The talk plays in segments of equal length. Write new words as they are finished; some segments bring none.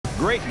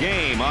great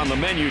game on the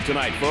menu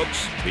tonight,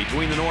 folks,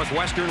 between the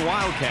Northwestern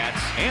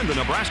Wildcats and the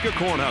Nebraska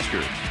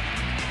Cornhuskers.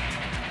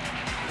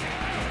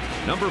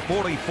 Number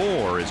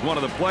 44 is one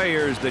of the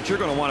players that you're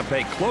going to want to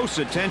pay close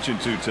attention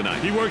to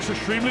tonight. He works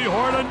extremely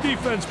hard on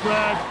defense,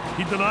 Brad.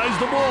 He denies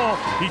the ball,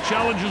 he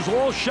challenges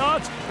all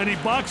shots, and he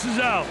boxes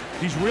out.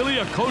 He's really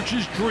a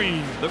coach's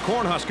dream. The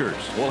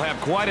Cornhuskers will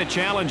have quite a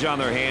challenge on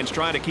their hands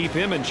trying to keep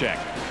him in check.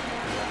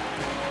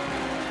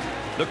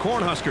 The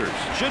Cornhuskers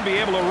should be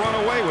able to run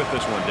away with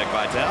this one, Dick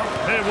Vitale.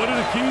 Hey, what are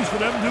the keys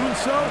for them doing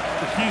so?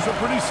 The keys are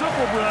pretty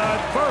simple, Brad.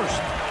 First,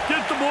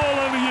 get the ball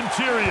on the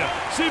interior.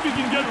 See if you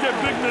can get their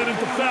big men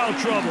into foul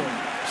trouble.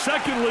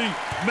 Secondly,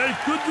 make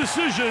good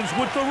decisions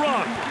with the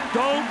rock.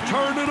 Don't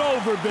turn it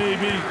over,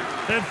 baby.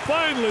 And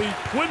finally,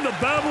 win the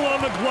battle on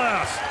the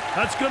glass.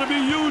 That's going to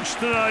be huge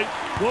tonight.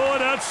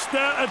 Boy, that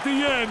stat at the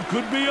end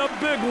could be a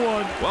big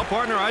one. Well,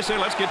 partner, I say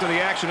let's get to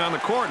the action on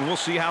the court, and we'll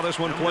see how this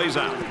one plays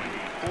out.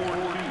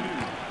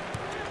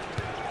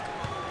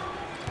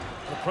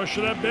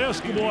 Pressure that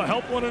basketball,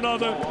 help one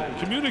another,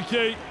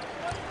 communicate.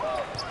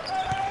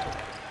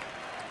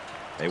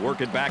 They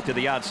work it back to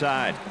the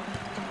outside.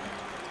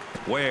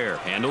 Ware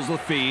handles the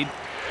feed.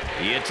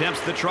 He attempts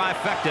the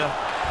trifecta.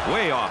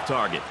 Way off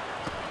target.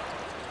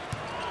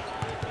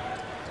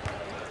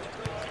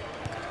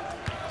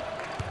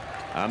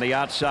 On the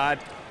outside,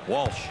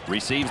 Walsh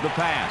receives the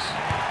pass.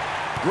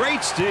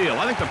 Great steal.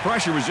 I think the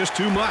pressure was just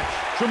too much.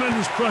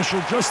 Tremendous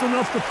pressure, just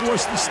enough to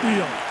force the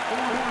steal.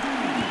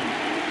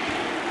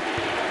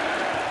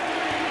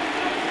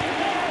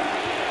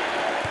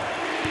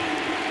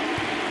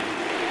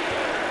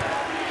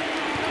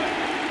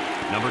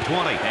 Number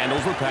 20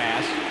 handles the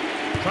pass.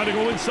 Trying to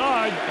go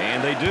inside.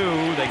 And they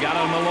do. They got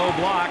on the low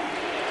block.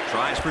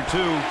 Tries for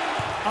two.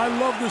 I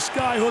love the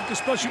sky hook,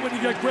 especially when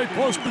you get great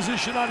post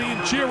position on the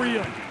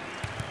interior.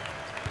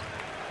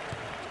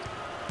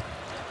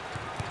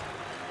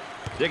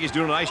 Dickey's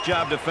doing a nice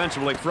job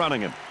defensively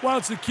fronting him. Well,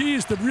 it's the key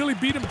is to really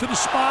beat him to the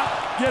spot,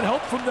 get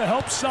help from the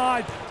help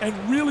side, and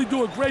really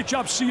do a great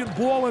job seeing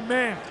ball and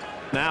man.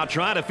 Now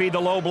trying to feed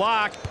the low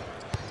block.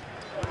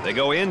 They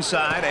go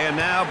inside and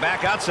now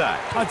back outside.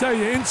 I tell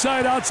you,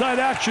 inside-outside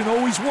action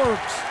always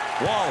works.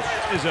 Walsh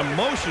is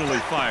emotionally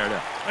fired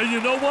up. And you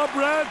know what,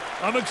 Brad?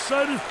 I'm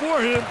excited for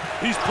him.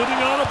 He's putting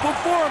on a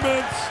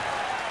performance.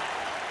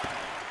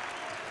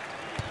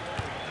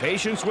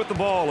 Patience with the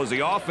ball as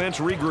the offense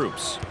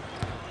regroups.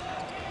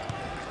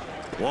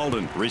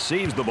 Walden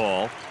receives the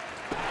ball.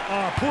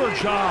 Poor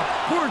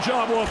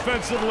job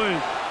offensively.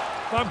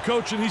 If I'm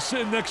coaching, he's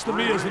sitting next to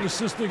me as an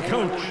assistant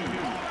coach.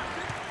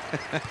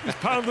 He's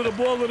pounding the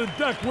ball to the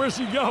deck. Where's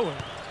he going?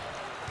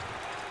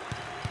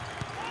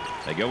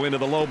 They go into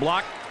the low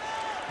block.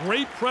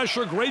 Great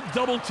pressure, great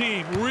double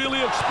team.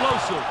 Really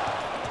explosive.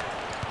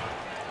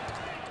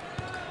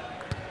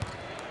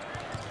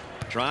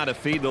 Trying to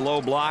feed the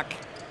low block.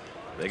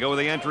 They go with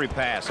the entry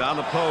pass on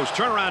the post.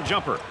 Turnaround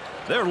jumper.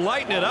 They're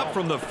lighting it up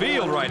from the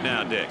field right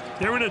now, Dick.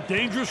 They're in a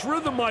dangerous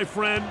rhythm, my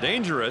friend.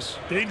 Dangerous.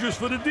 Dangerous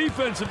for the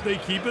defense if they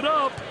keep it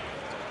up.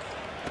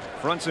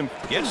 Fronts him,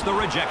 gets the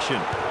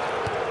rejection.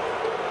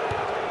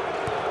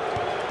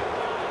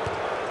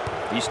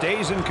 He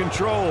stays in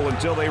control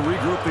until they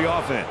regroup the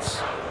offense.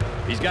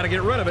 He's got to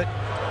get rid of it.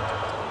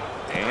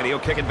 And he'll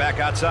kick it back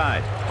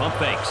outside. Pump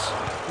fakes.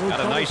 Got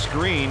a nice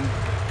screen.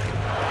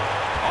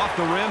 Off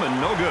the rim and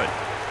no good.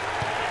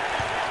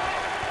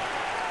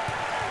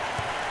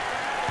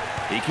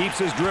 He keeps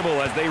his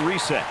dribble as they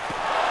reset.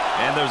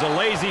 And there's a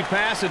lazy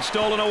pass. It's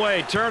stolen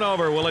away.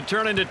 Turnover. Will it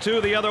turn into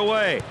two the other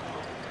way?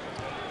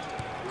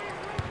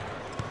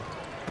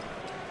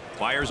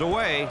 Fires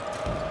away.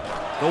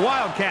 The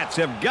Wildcats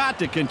have got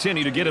to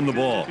continue to get him the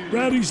ball.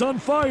 Brad, he's on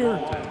fire.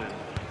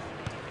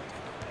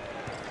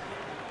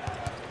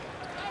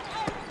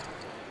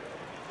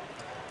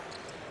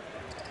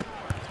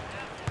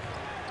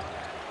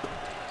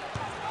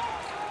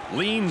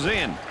 Leans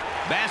in.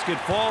 Basket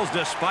falls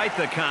despite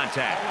the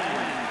contact.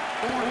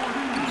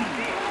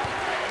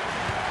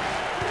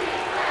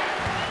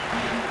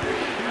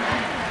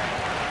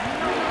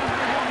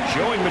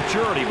 Showing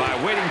maturity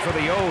by waiting for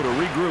the O to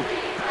regroup.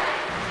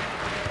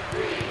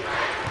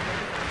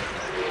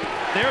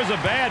 There's a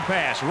bad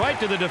pass right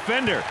to the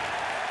defender.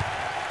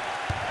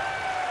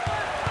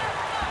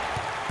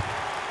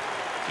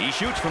 He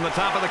shoots from the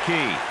top of the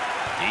key.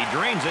 He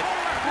drains it.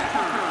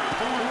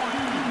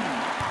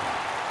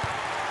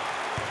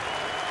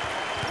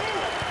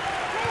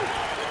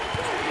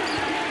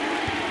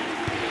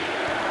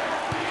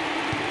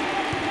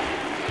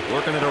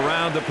 Working it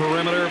around the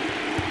perimeter.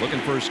 Looking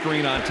for a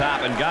screen on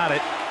top and got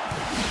it.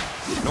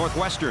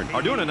 Northwestern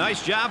are doing a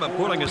nice job of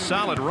putting a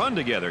solid run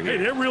together here. Hey,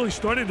 they're really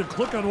starting to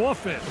click on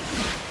offense.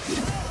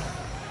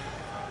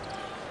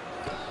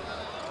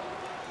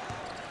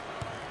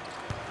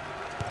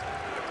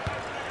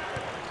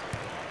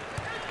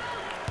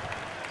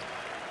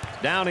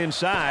 Down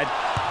inside,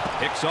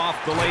 picks off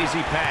the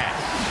lazy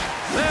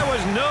pass. There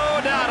was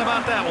no doubt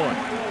about that one.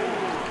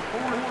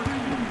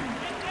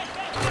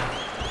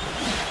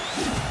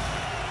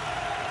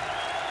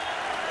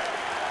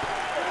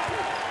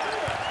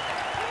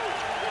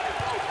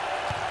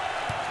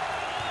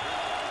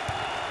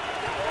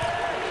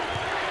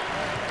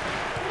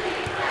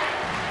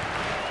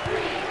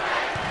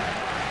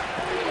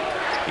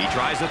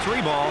 tries the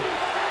 3 ball.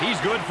 He's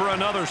good for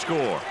another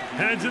score.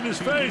 Hands in his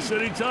face.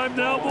 Anytime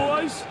now,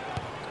 boys.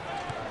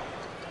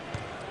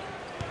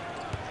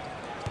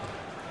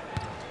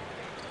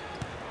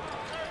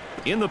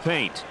 In the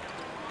paint.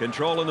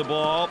 Controlling the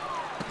ball.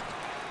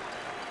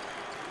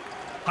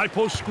 High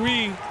post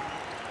screen.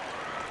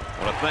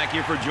 I want to thank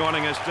you for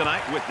joining us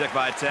tonight with Dick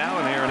Vitale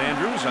and Aaron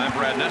Andrews. I'm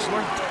Brad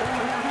Nessler.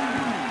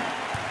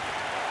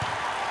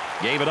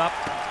 Gave it up.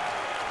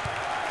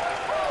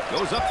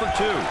 Goes up for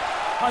 2.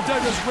 I tell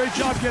you, does a great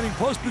job getting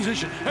post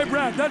position. Hey,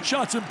 Brad, that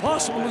shot's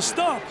impossible to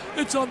stop.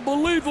 It's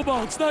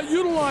unbelievable. It's not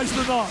utilized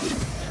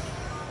enough.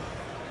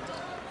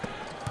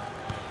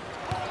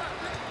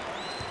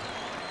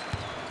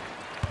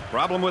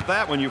 Problem with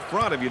that, when you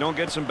front, if you don't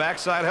get some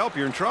backside help,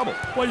 you're in trouble.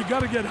 Well, you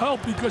got to get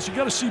help because you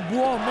got to see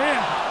ball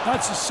man.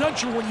 That's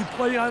essential when you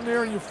play on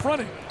there and you're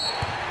fronting.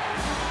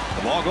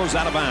 The ball goes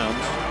out of bounds.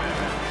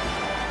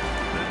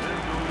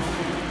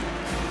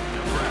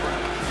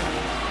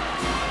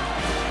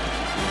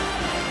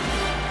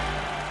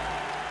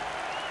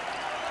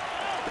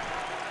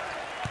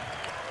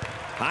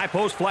 High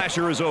post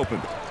flasher is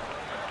open.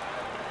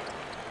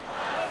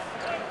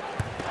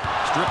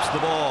 Strips the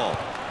ball.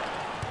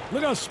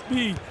 Look how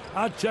speed.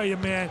 I tell you,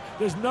 man,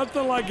 there's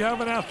nothing like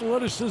having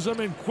athleticism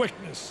and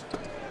quickness.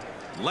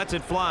 Lets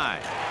it fly.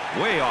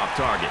 Way off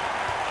target.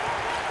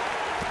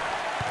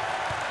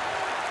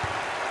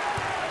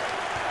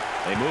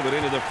 They move it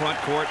into the front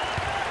court.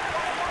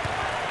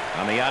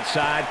 On the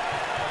outside.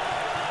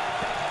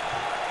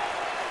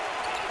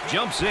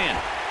 Jumps in.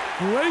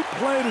 Great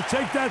play to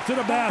take that to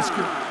the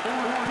basket.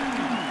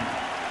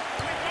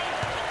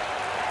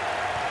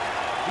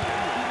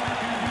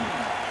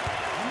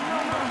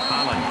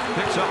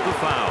 Picks up the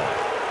foul.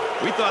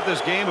 We thought this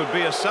game would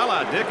be a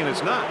sellout, Dick, and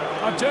it's not.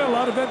 I'll tell you, a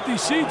lot of empty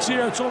seats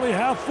here. It's only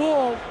half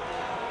full.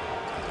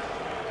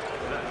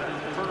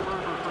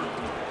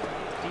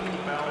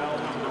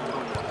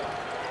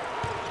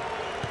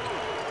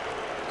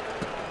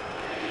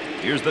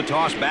 Here's the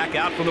toss back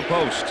out from the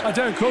post. I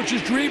tell you,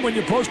 coach's dream when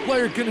your post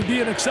player can be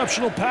an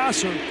exceptional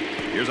passer.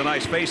 Here's a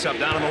nice face-up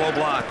down in the low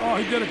block. Oh,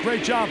 he did a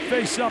great job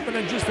face-up and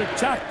then just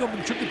attacked them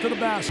and took it to the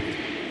basket.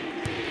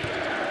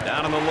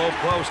 Down in the low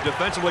post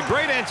defensively.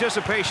 Great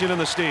anticipation in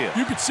the steal.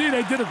 You could see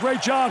they did a great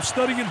job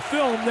studying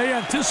film. They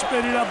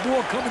anticipated that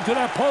ball coming to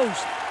that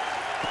post.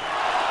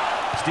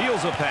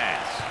 Steals a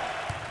pass.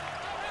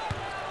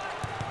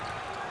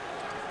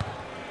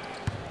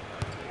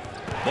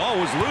 Ball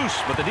was loose,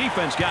 but the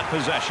defense got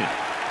possession.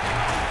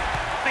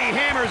 He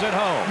hammers it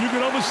home. You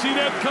could almost see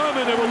that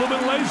coming. They were a little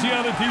bit lazy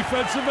on the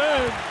defensive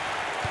end.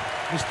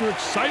 Mr.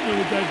 Excitement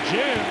with that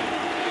jam.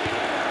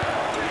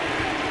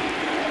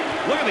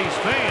 Look at these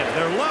fans.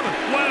 They're loving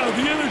it. Wow,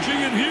 the energy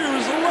in here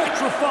is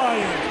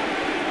electrifying.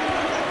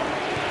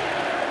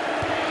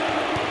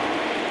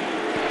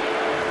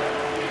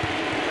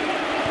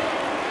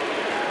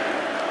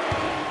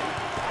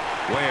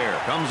 Ware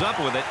comes up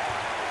with it.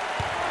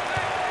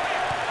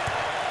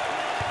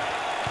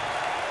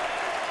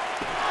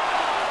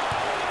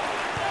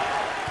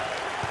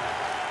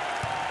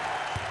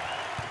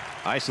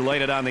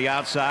 Isolated on the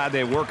outside.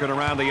 They work it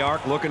around the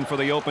arc, looking for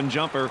the open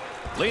jumper.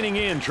 Leaning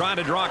in, trying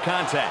to draw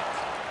contact.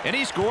 And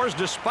he scores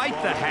despite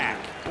the hack.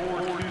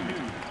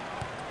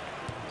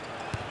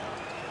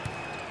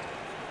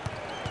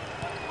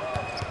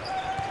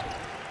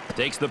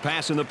 Takes the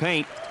pass in the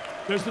paint.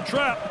 There's the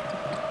trap.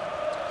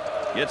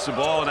 Gets the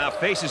ball and now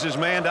faces his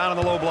man down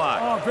in the low block.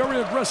 Oh, very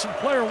aggressive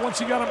player once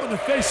he got up in the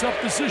face-up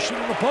position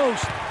in the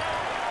post.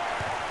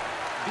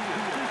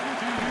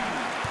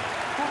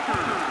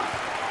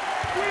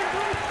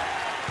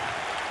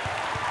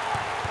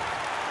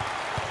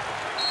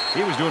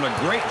 He was doing a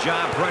great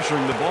job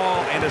pressuring the ball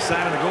and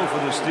decided to go for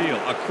the steal.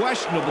 A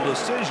questionable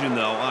decision,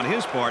 though, on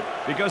his part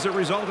because it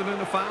resulted in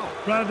a foul.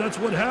 Brad, that's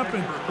what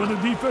happened when the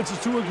defense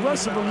is too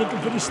aggressive and looking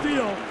for the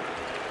steal.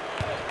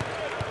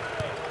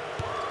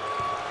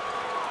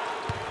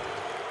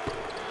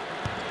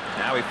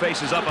 Now he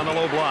faces up on the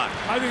low block.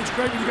 I think it's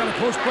great when you got a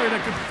post player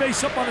that can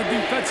face up on a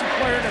defensive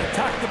player and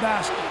attack the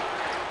basket.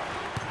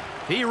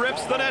 He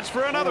rips the nets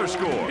for another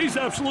score. He's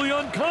absolutely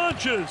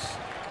unconscious.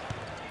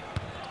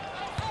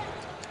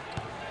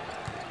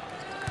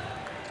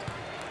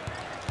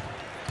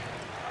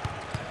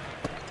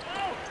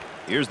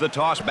 Here's the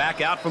toss back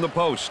out from the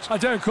post. I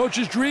tell you,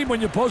 coach's dream when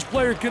your post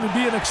player can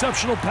be an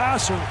exceptional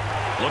passer.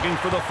 Looking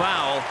for the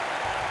foul.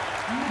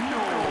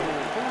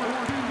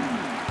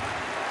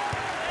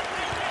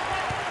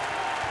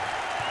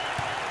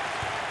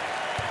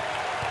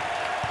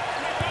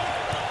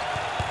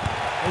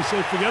 They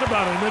say forget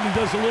about it, and then he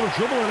does a little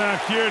dribbling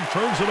act here and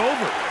turns it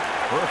over.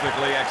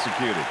 Perfectly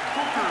executed.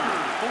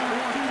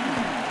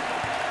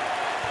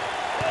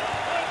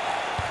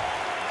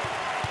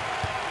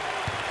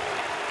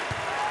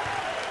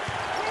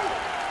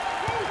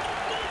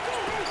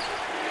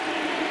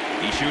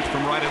 He shoots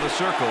from right of the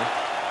circle.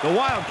 The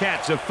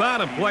Wildcats have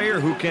found a player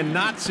who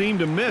cannot seem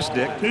to miss,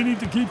 Dick. They need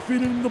to keep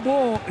feeding him the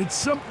ball. It's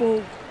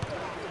simple.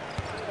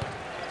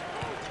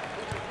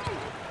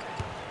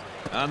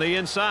 On the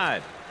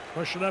inside.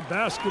 Pressure that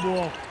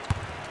basketball.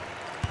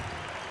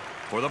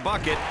 for the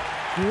bucket.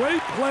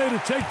 Great play to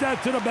take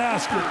that to the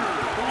basket.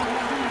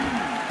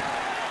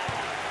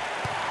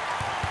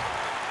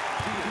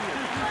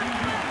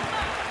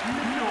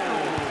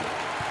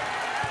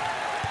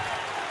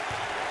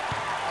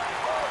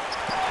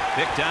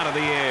 Picked out of the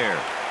air.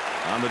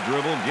 On the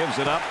dribble, gives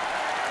it up.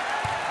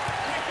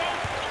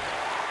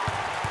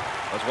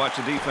 Let's watch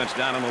the defense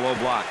down on the low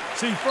block.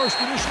 See, first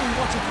initially he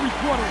wants a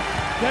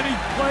three-quarter. Then he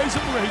plays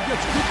it where he gets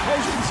good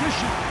post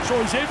position, so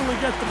he's able to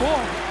get the ball.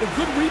 A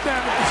good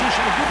rebounding position,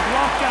 a good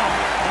block out.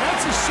 And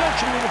that's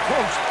essential in the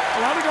post.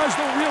 A lot of guys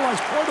don't realize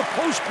part of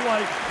post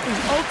play is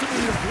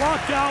ultimately to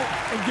block out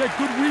and get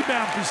good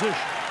rebound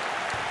position.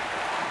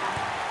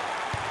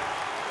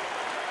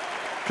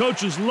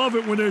 Coaches love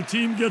it when their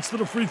team gets to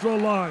the free throw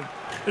line.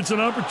 It's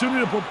an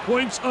opportunity to put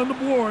points on the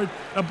board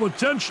and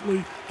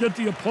potentially get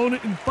the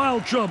opponent in foul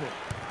trouble.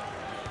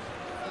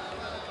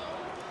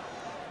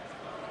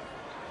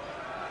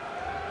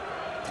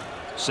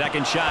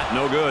 Second shot,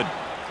 no good.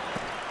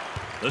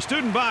 The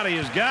student body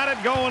has got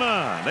it going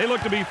on. They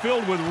look to be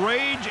filled with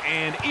rage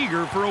and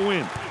eager for a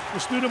win. The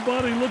student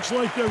body looks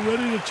like they're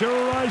ready to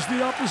terrorize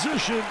the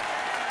opposition.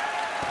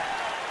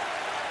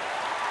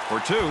 For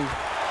two,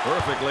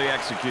 perfectly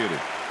executed.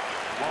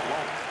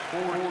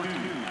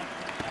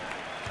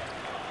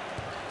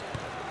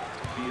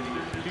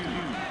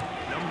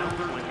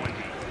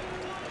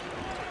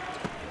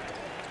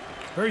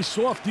 Very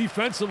soft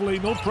defensively,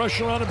 no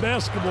pressure on the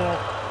basketball.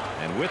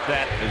 And with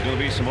that, there's going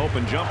to be some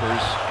open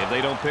jumpers if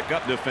they don't pick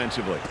up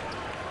defensively.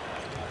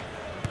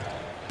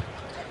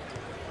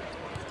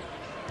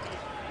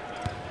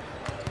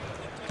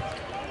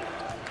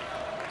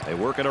 They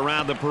work it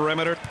around the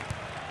perimeter.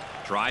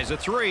 Tries a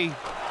three.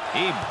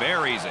 He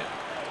buries it.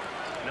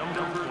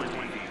 Number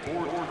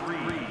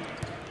 24-3.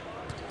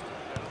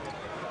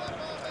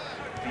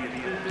 The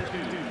assist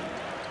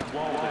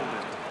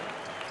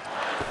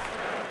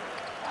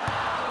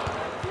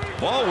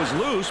Ball was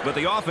loose, but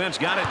the offense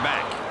got it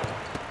back.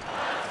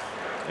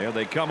 There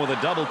they come with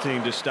a double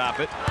team to stop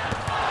it.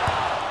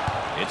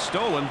 It's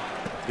stolen.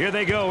 Here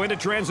they go into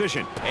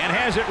transition and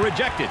has it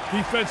rejected.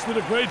 Defense did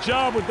a great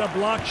job with that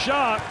blocked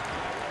shot.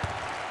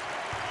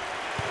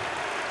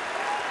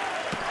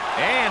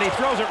 And he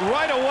throws it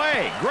right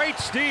away. Great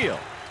steal.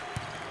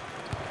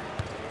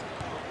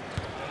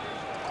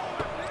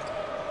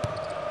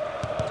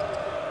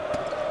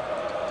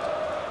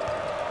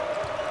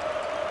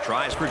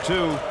 Tries for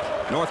two.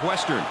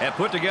 Northwestern have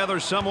put together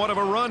somewhat of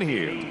a run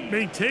here.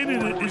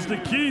 Maintaining it is the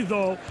key,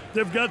 though.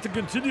 They've got to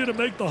continue to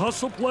make the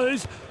hustle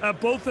plays at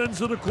both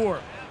ends of the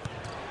court.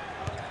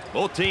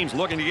 Both teams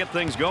looking to get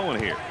things going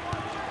here.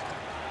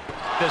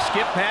 The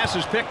skip pass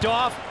is picked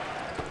off.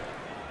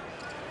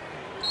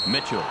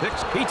 Mitchell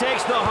picks. He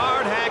takes the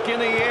hard hack in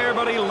the air,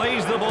 but he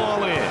lays the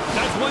ball in.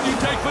 That's one you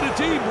take for the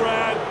team,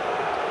 Brad.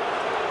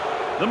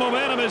 The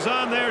momentum is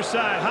on their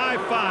side. High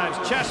fives,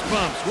 chest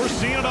bumps. We're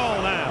seeing it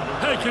all now.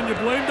 Hey, can you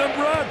blame them,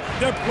 Brad?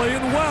 They're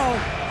playing well.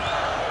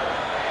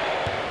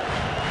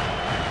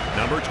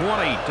 Number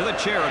 20 to the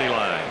charity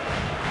line.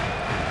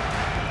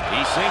 He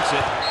sinks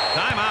it.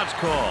 Timeout's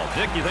called.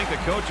 Dick, you think the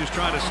coach is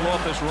trying to slow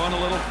up this run a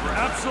little?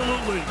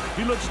 Absolutely.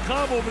 He looks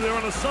calm over there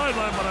on the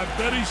sideline, but I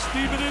bet he's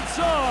steaming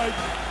inside.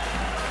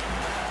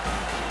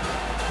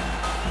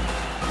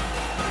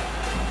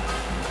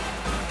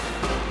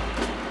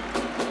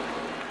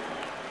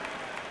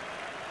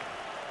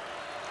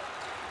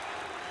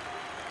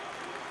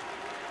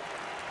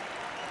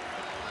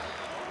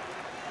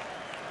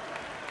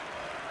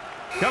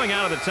 Coming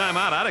out of the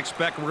timeout, I'd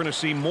expect we're going to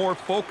see more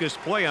focused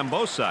play on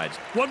both sides.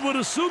 One would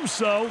assume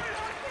so.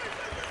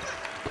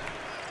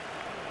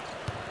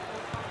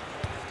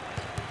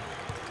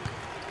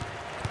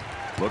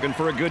 Looking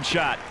for a good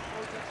shot.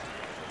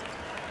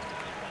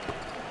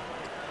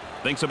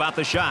 Thinks about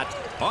the shot.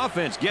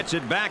 Offense gets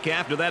it back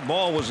after that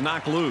ball was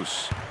knocked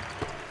loose.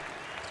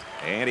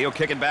 And he'll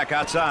kick it back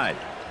outside.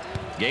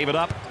 Gave it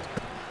up.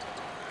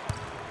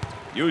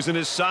 Using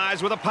his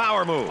size with a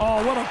power move.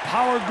 Oh, what a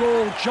power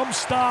goal. Jump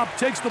stop.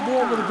 Takes the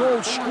ball to the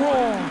goal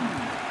strong.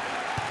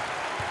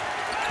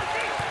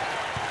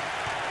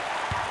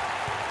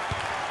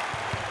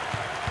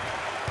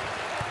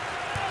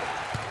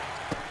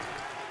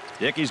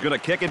 Dickey's going to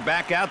kick it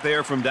back out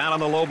there from down on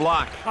the low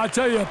block. I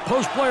tell you, a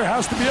post player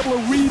has to be able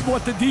to read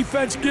what the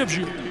defense gives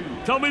you.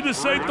 Tell me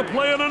this ain't the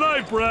play of the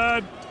night,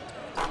 Brad.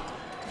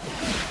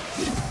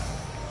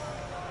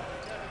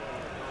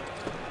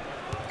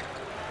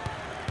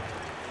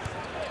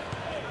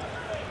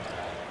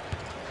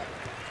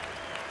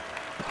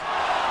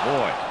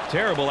 Boy,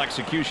 terrible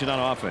execution on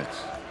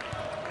offense.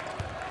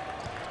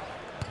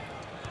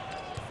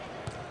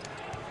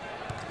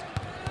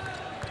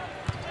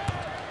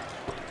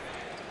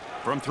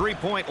 From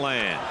three-point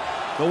land.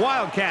 The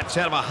Wildcats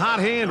have a hot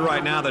hand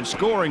right now that's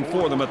scoring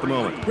for them at the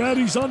moment. Brad,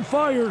 he's on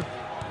fire.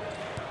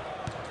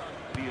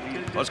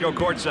 Let's go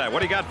courtside. What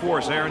do you got for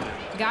us, Aaron?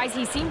 Guys,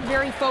 he seemed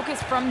very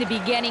focused from the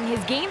beginning.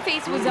 His game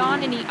face was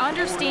on, and he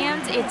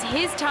understands it's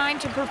his time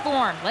to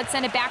perform. Let's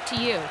send it back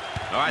to you.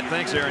 All right,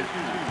 thanks, Aaron.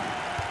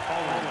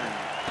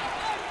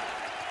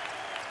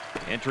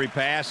 Entry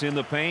pass in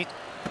the paint.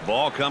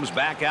 Ball comes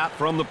back out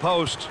from the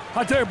post.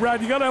 I tell you,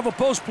 Brad, you got to have a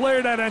post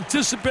player that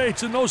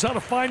anticipates and knows how to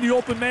find the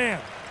open man.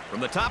 From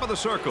the top of the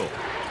circle,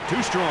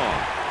 too strong.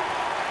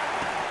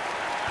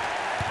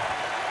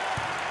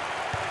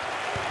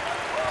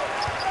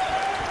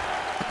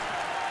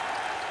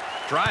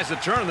 Tries to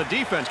turn, and the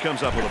defense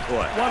comes up with a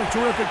play. What a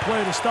terrific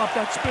play to stop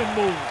that spin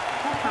move.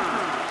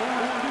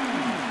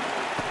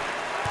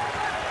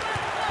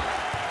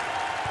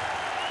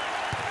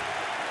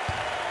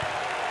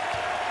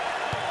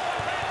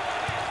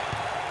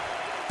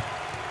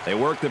 They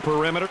work the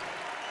perimeter.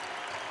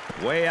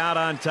 Way out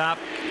on top,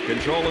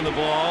 controlling the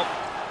ball.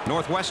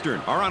 Northwestern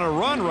are on a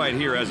run right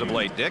here as of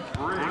late, Dick.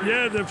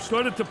 Yeah, they've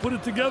started to put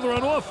it together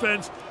on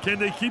offense. Can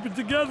they keep it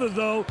together,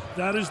 though?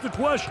 That is the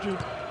question.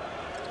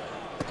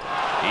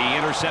 He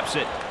intercepts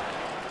it.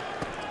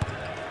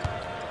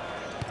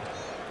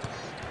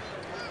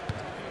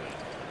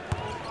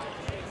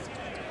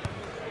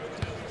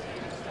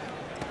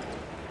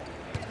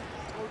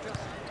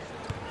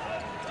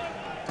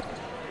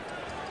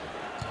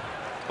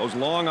 Those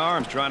long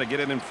arms trying to get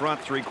it in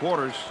front,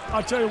 3/4.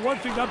 I'll tell you one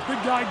thing, that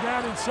big guy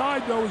down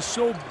inside, though, is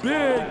so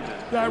big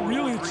that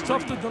really it's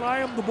tough to deny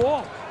him the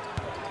ball.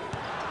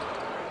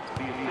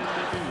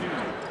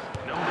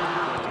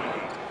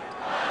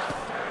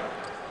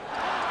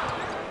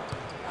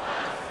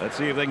 Let's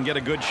see if they can get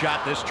a good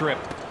shot this trip.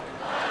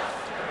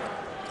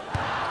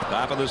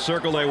 Top of the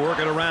circle, they work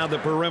it around the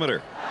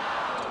perimeter.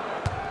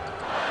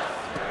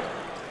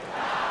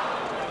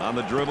 On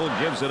the dribble,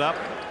 gives it up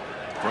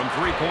from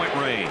 3-point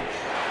range.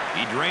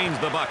 He drains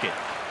the bucket.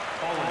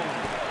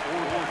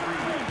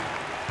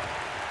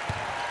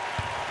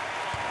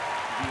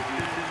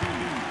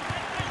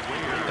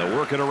 They'll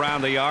work it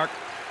around the arc.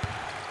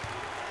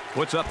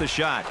 Puts up the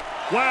shot.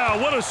 Wow,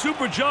 what a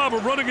super job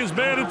of running his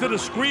man into the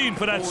screen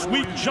for that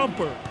sweet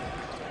jumper.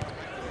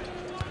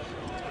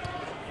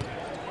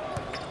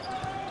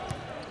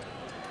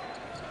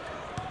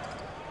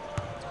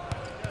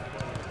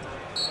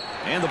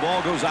 And the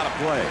ball goes out of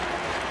play.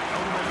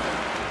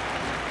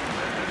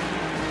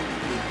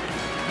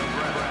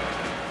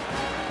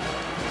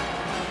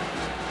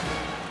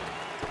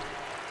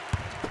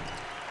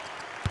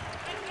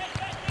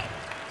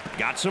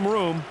 Got some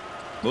room.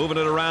 Moving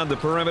it around the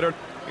perimeter.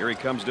 Here he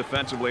comes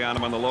defensively on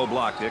him on the low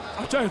block, Dick.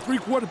 I'll tell you,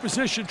 3/4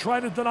 position,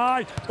 trying to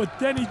deny, but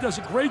then he does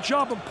a great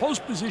job in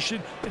post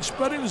position and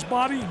spreading his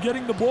body and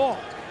getting the ball.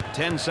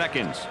 10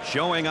 seconds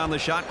showing on the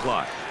shot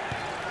clock.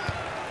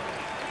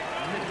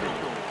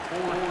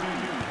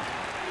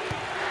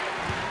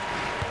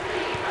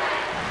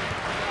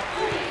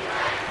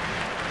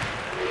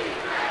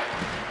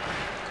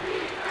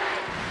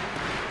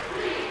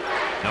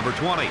 Number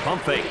 20,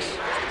 pump fakes.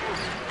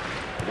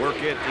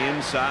 Work it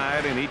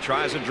inside, and he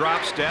tries a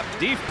drop step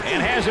deep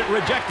and has it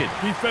rejected.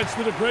 Defense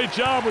did a great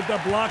job with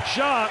that block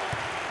shot.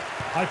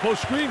 High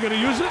post screen, going to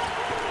use it.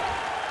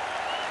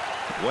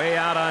 Way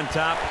out on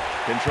top,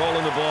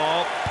 controlling the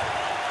ball.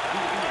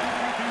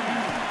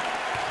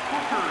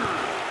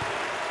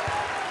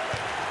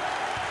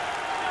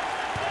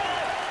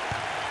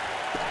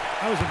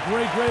 That was a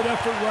great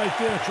effort right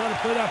there, trying to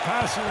play that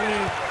passing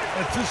lane,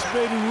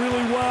 anticipating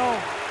really well.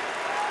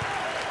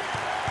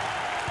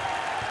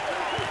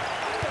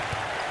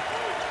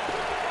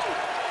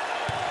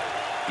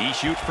 He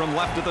shoots from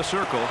left of the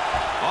circle,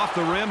 off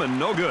the rim, and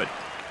no good.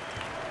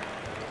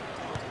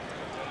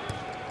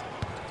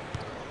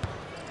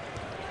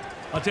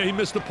 I'll tell you, he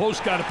missed the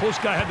post guy. The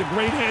post guy had the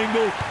great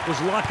angle,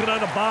 was locking on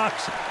the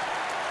box.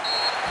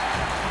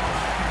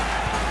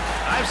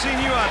 I've seen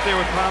you out there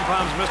with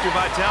pom-poms, Mr.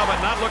 Vitale,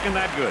 but not looking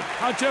that good.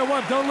 I'll tell you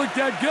what, don't look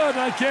that good.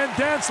 I can't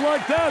dance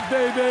like that,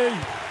 baby.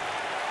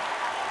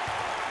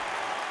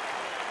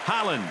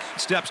 Hollins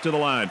steps to the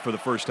line for the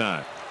first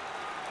time.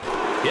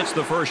 Hits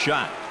the first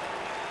shot.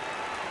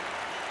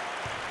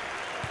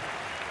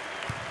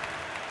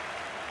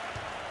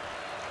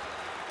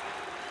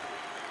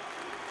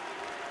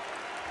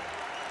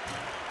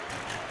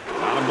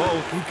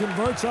 He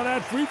converts on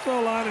that free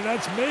throw line, and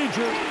that's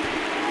major.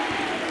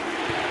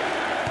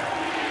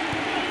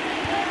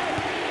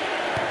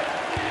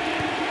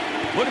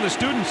 Look at the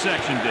student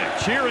section, Dick,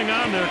 cheering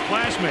on their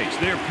classmates,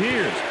 their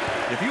peers.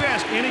 If you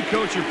ask any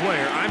coach or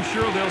player, I'm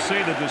sure they'll say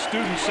that the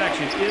student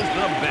section is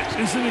the best.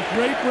 Isn't it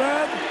great,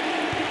 Brad?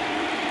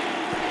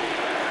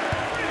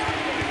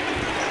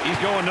 He's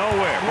going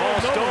nowhere. Ball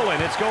stolen.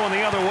 It's going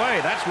the other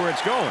way. That's where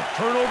it's going.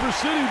 Turnover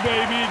city,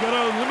 baby. You got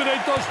to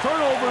eliminate those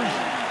turnovers.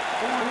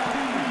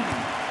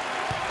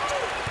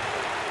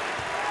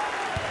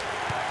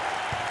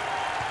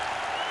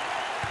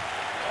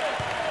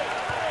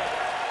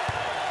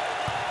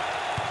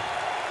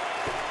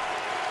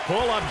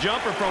 Pull-up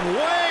jumper from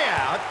way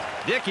out.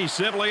 Dickey's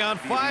simply on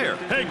fire.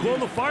 Hey, call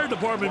the fire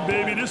department,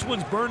 baby. This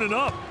one's burning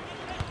up.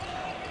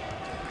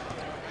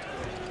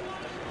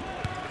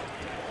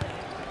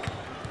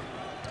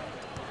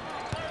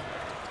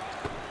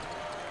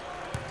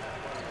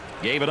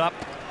 Gave it up.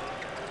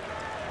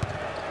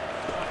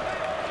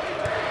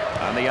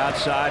 On the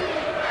outside.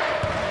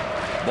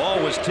 Ball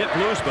was tipped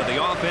loose, but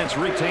the offense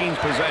retains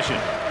possession.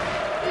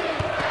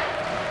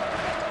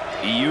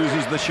 He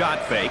uses the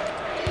shot fake.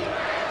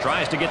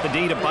 Tries to get the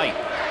D to bite.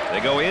 They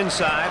go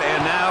inside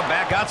and now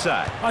back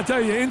outside. I tell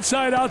you,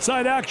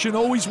 inside-outside action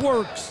always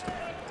works.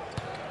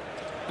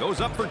 Goes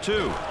up for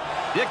 2.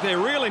 Dick, they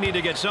really need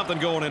to get something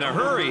going in a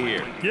hurry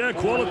here. Yeah,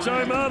 call a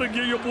timeout and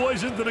get your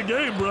boys into the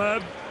game,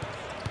 Brad.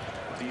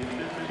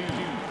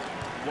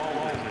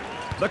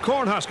 The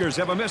Cornhuskers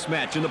have a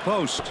mismatch in the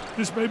post.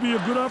 This may be a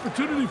good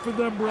opportunity for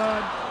them,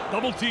 Brad.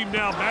 Double team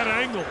now, bad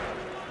angle.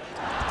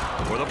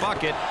 For the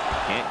bucket.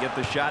 Can't get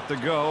the shot to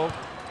go.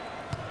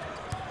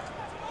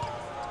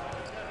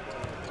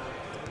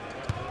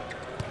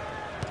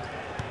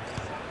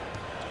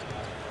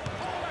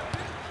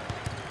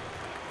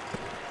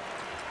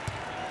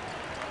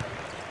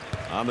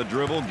 On the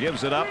dribble,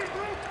 gives it up.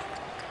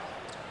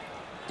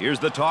 Here's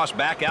the toss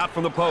back out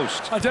from the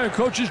post. I tell you,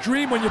 coach's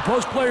dream when your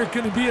post player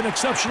can be an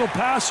exceptional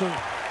passer.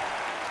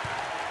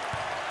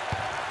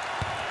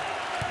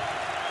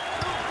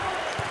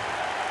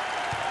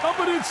 Up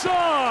and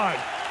inside.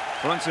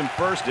 Fronts him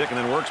first, Dick, and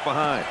then works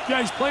behind.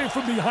 Yeah, he's playing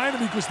from behind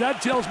him because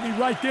that tells me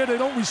right there they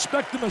don't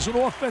respect him as an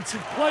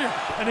offensive player.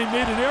 And they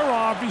made an error,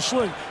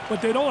 obviously,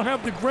 but they don't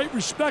have the great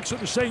respect, so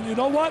they're saying, you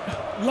know what?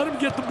 Let him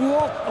get the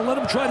ball and let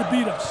him try to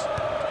beat us.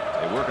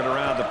 They work it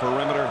around the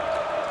perimeter.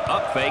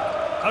 Up fake.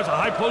 That's a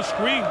high post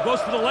screen.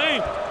 Goes to the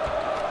lane.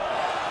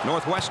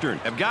 Northwestern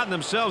have gotten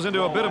themselves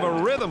into a bit of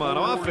a rhythm on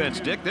offense,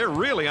 Dick. They're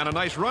really on a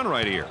nice run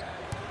right here.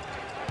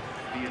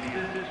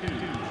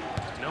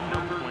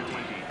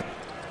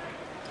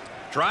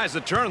 Tries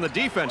the turn, and the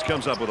defense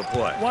comes up with a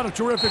play. What a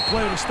terrific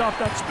play to stop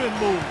that spin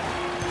move.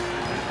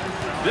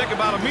 Dick,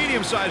 about a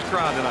medium-sized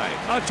crowd tonight.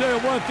 I'll tell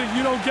you one thing,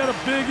 you don't get a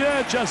big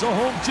edge as a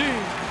home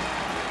team.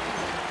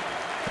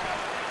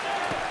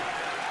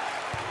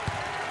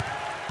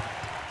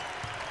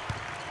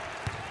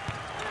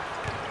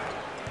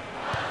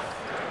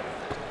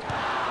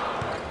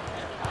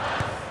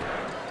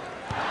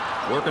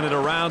 Working it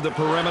around the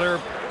perimeter.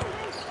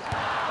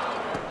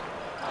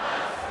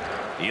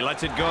 He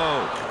lets it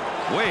go.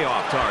 Way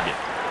off target.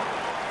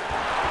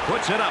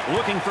 Puts it up,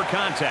 looking for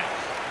contact.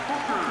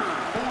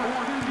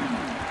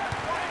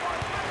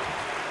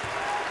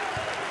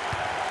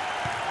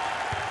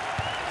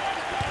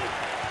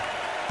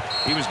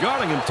 He was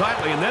guarding him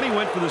tightly, and then he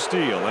went for the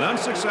steal. An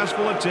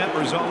unsuccessful attempt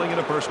resulting in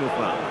a personal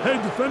foul. Hey,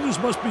 defenders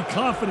must be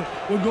confident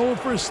we're going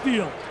for a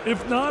steal.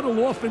 If not,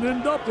 it'll often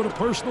end up with a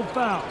personal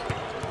foul.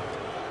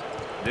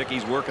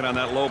 Dickey's working on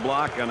that low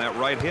block on that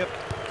right hip.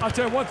 I'll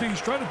tell you one thing, he's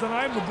trying to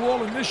deny him the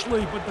ball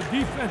initially, but the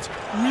defense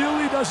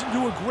really doesn't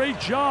do a great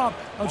job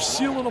of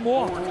sealing him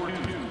off.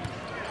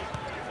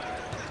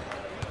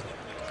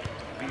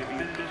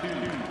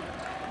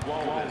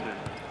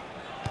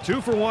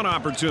 2-for-1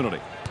 opportunity.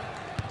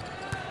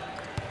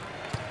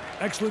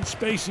 Excellent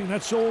spacing.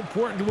 That's so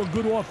important to a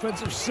good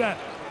offensive set.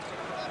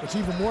 It's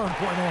even more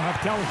important to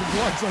have talented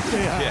guards like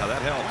they have. Yeah,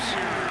 that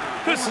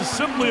helps. This is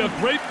simply a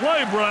great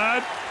play,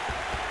 Brad.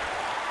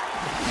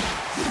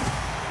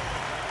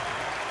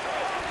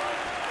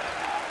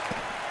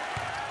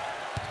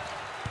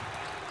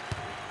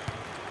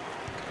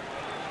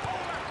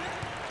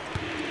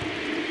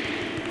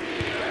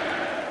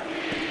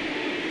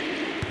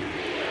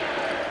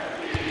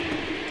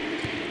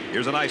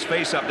 Here's a nice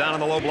face-up down on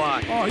the low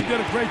block. Oh, he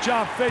did a great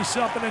job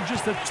face-up and then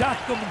just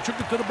attacked them and took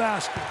it to the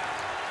basket.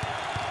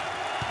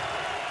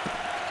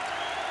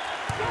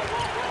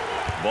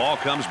 Ball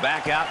comes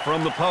back out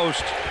from the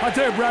post. I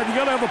tell you, Brad, you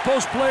got to have a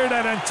post player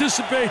that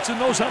anticipates and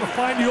knows how to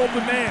find the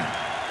open man.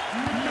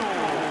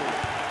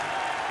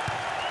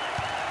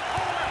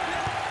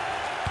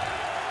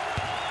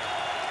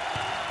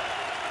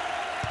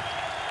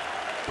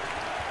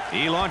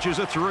 He launches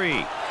a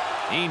 3.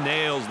 He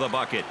nails the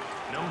bucket.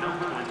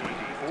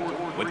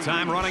 With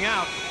time running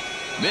out,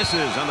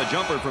 misses on the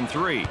jumper from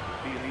 3.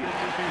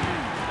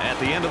 At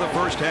the end of the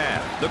first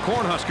half, the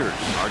Cornhuskers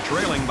are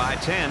trailing by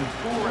 10.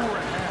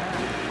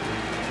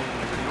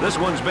 This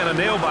one's been a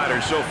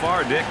nail-biter so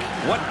far, Dick.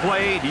 What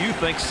play do you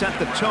think set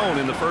the tone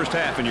in the first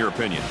half, in your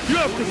opinion? You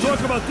have to talk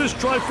about this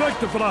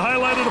trifecta for the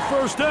highlight of the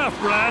first half,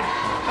 Brad.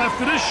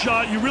 After this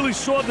shot, you really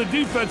saw the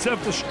defense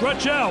have to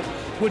stretch out,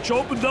 which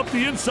opened up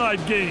the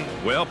inside game.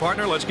 Well,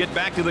 partner, let's get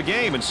back to the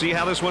game and see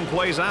how this one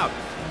plays out.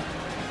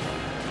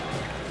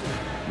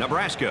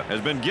 Nebraska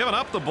has been giving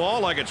up the ball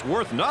like it's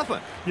worth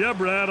nothing. Yeah,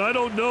 Brad, I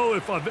don't know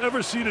if I've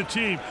ever seen a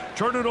team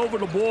turn it over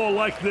the ball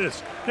like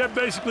this. They're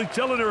basically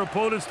telling their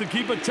opponents to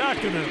keep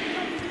attacking them.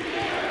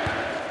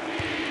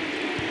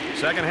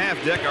 Second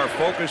half, Dick, our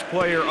focus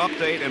player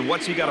update, and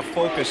what's he got to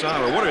focus on,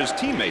 or what do his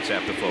teammates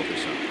have to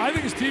focus on? I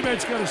think his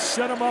teammates got to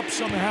set him up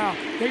somehow.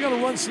 They got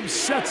to run some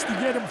sets to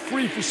get him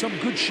free for some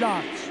good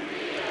shots.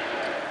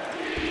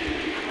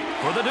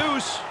 For the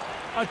deuce.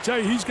 I tell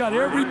you, he's got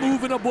every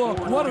move in the book.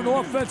 What an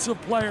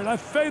offensive player. That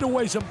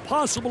fadeaway's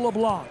impossible to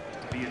block.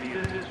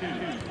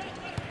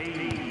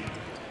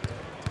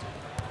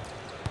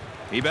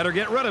 He better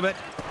get rid of it.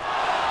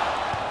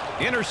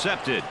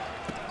 Intercepted.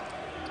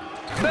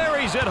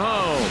 Buries it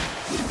home.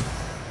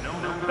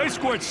 They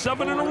scored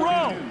 7 in a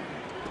row.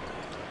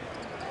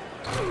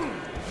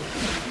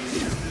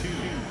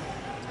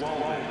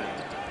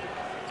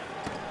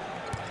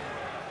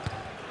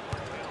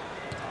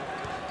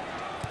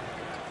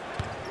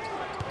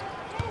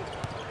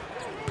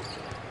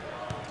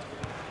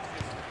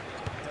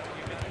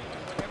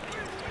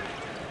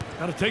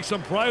 Got to take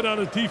some pride on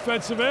the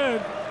defensive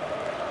end.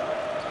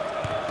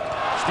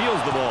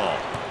 Steals the ball.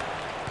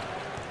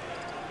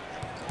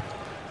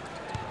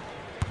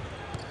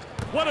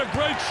 What a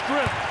great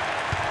strip.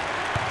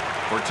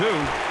 For 2.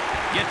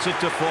 Gets it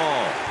to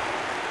fall.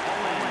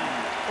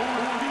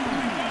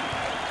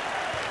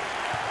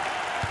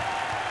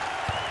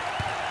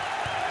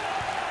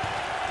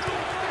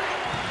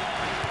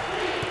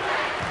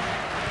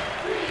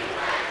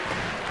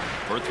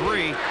 For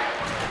 3.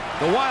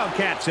 The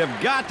Wildcats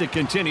have got to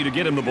continue to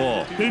get him the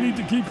ball. They need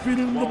to keep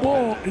feeding him the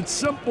ball. It's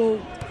simple.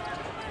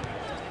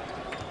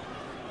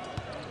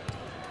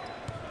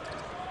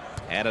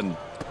 Had a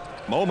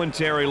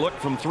momentary look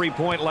from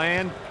three-point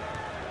land.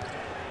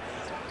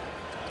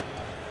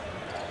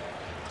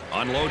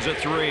 Unloads a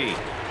 3.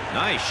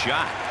 Nice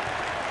shot.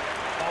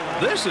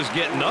 This is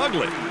getting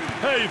ugly.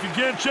 Hey, if you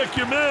can't check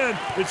your man,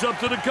 it's up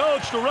to the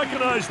coach to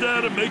recognize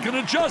that and make an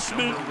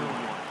adjustment.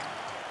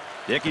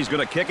 Dickey's going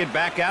to kick it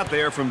back out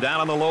there from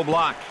down on the low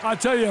block. I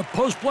tell you, a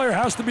post player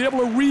has to be able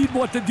to read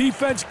what the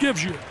defense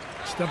gives you.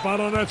 Step out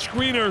on that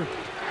screener.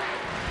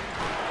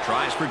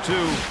 Tries for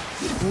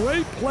 2.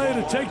 Great play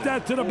to take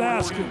that to the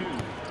basket.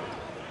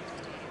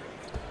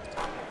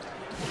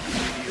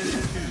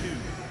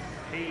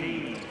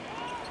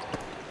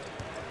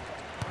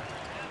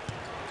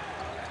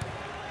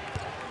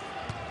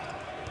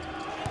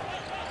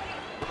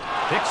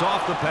 Picks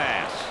off the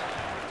pass.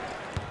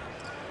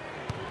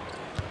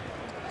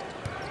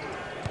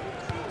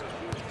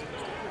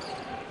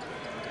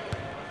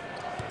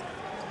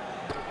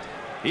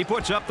 He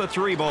puts up the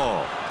 3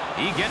 ball.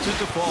 He gets it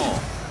to fall.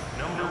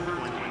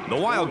 The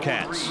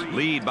Wildcats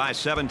lead by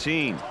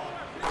 17.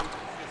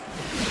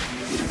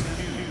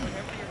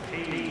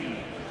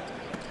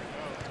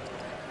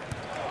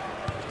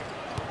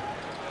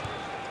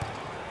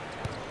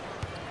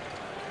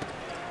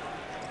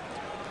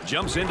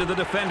 Jumps into the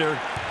defender.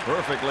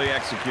 Perfectly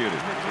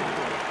executed.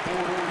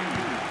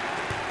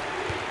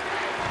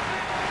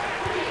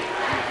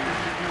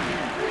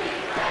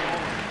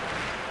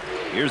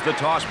 Here's the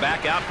toss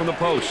back out from the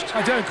post.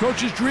 I tell you,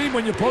 coach's dream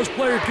when your post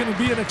player can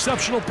be an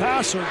exceptional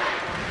passer.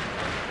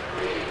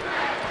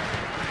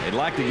 They'd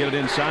like to get it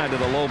inside to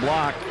the low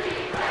block.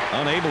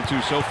 Unable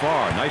to so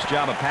far. Nice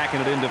job of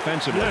packing it in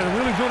defensively. Yeah, they're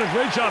really doing a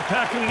great job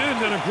packing it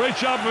in and a great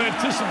job of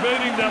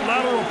anticipating that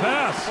lateral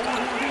pass.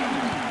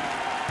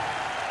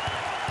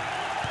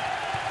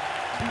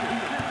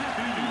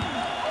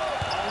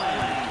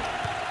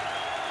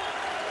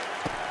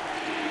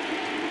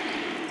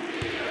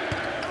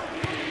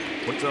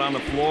 Puts it on the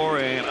floor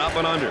and up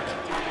and under.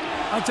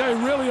 I'll tell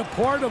you, really a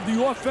part of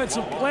the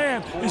offensive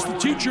plan is to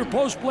teach your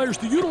post players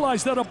to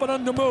utilize that up and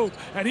under move,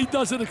 and he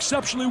does it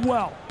exceptionally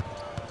well.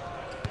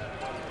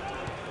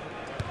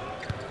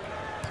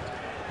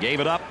 Gave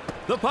it up.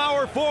 The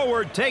power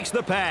forward takes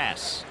the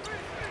pass.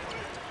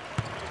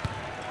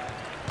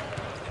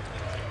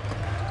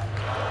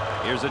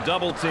 Here's a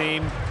double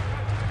team.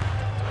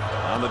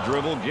 On the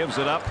dribble, gives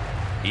it up.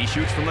 He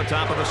shoots from the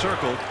top of the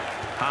circle.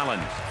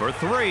 Collins for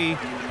 3.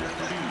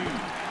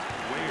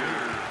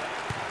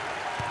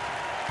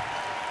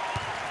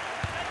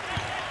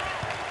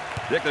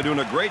 Dick, they're doing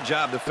a great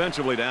job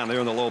defensively down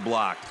there in the low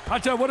block. I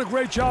tell you, what a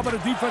great job on a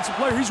defensive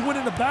player. He's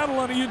winning the battle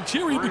on the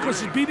interior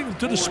because he's beating him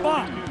to the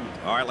spot.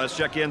 All right, let's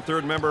check in.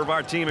 Third member of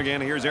our team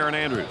again. Here's Aaron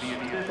Andrews.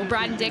 Well,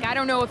 Brad and Dick, I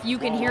don't know if you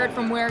can hear it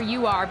from where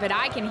you are, but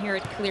I can hear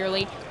it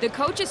clearly. The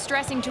coach is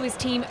stressing to his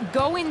team,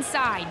 go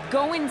inside,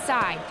 go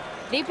inside.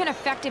 They've been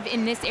effective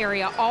in this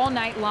area all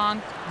night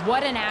long.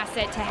 What an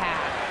asset to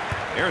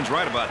have. Aaron's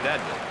right about that,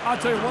 Dick. I'll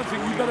tell you one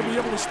thing, you better be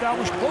able to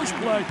establish post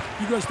play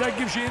because that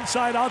gives you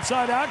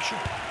inside-outside action.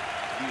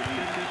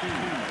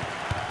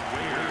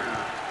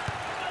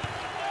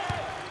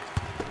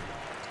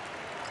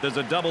 There's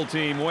a double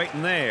team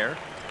waiting there.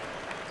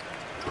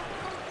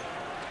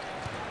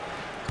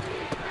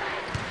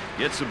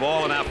 Gets the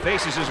ball and now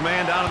faces his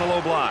man down in the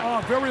low block.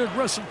 Oh, very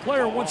aggressive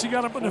player once he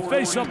got up in the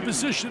face-up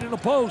position in the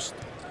post.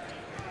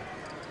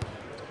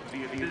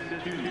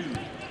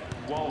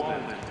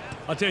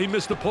 I'll tell you, he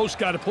missed the post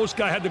guy. The post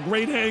guy had the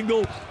great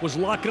angle, was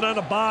locking on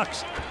the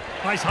box.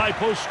 Nice high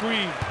post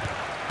screen.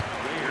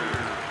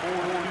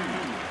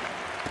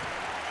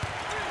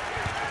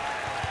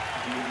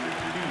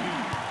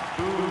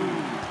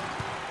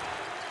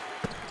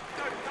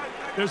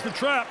 There's the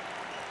trap.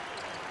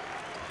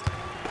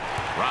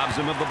 Robs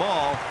him of the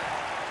ball.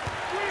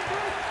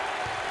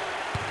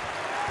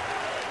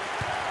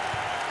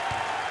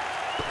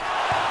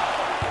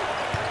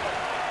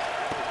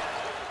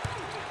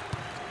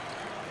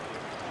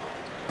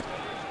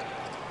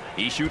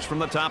 He shoots from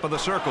the top of the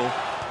circle.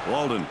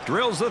 Walden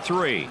drills the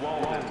 3.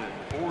 Walden,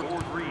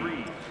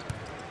 4-3.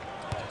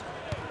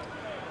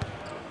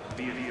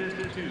 The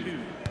assist to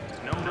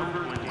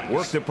number 20.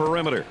 Work the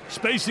perimeter.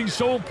 Spacing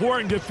so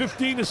important. Get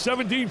 15 to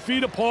 17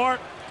 feet apart.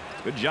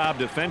 Good job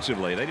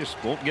defensively. They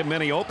just won't give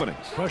many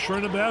openings. Pressure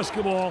in the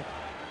basketball.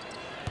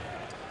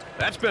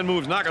 That spin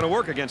move's not going to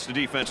work against a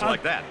defense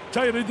like that.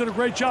 Tell you, they did a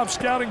great job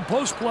scouting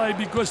post play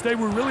because they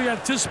were really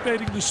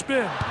anticipating the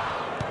spin.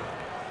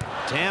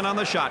 10 on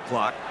the shot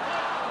clock.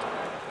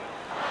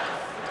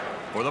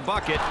 for the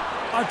bucket.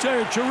 I'll tell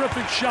you,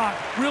 terrific shot.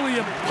 Really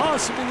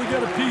impossible to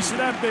get a piece of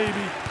that baby.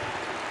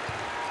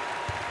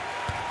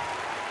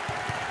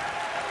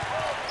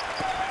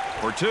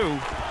 For 2.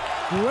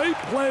 Great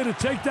play to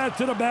take that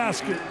to the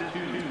basket.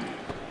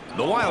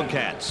 The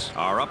Wildcats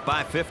are up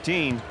by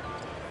 15.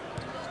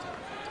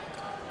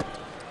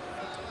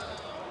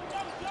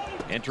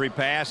 Entry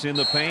pass in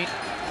the paint.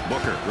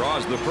 Booker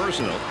draws the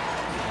personal.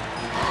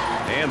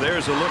 And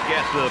there's a look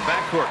at the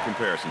backcourt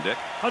comparison, Dick.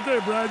 I'll tell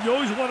you, Brad, you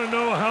always want to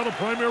know how the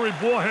primary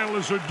ball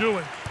handlers are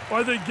doing.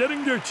 Are they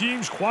getting their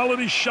teams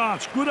quality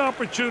shots, good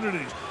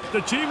opportunities?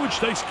 The team which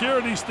takes care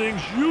of these things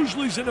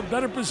usually is in a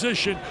better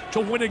position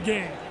to win a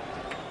game.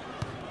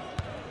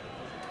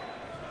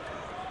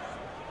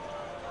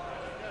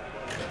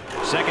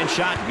 Second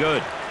shot,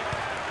 good.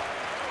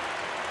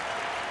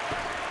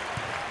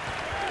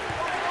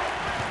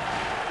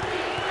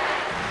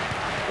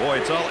 Boy,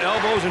 it's all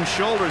elbows and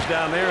shoulders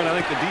down there, and I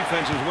think the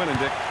defense is winning,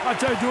 Dick. I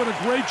tell you, doing a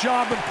great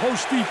job in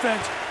post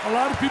defense. A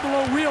lot of people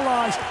don't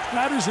realize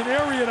that is an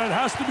area that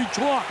has to be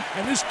taught,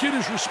 and this kid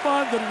has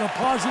responded in a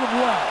positive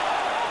way.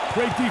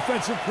 Great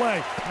defensive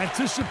play,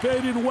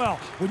 anticipated well.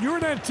 When you're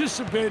an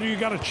anticipator, you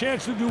got a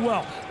chance to do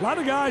well. A lot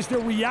of guys, they're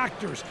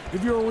reactors.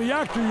 If you're a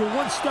reactor, you're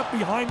one step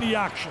behind the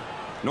action.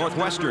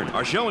 Northwestern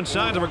are showing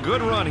signs of a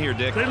good run here,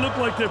 Dick. They look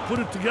like they put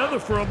it together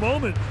for a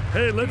moment.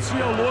 Hey, let's see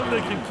how long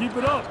they can keep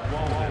it up.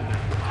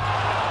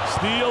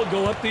 Steal,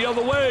 go up the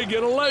other way,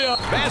 get a layup.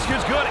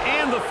 Basket's good,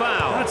 and the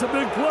foul. That's a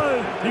big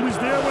play. He was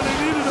there when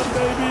they needed him,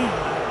 baby.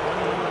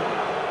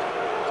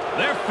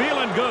 They're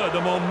feeling good.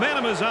 The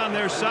momentum is on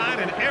their side,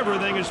 and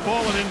everything is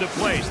falling into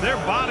place. Their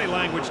body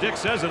language, Dick,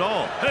 says it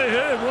all.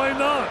 Hey, why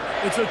not?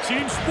 It's a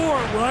team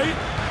sport, right?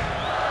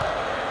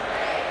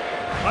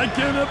 I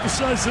can't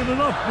emphasize it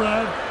enough,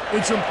 Brad.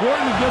 It's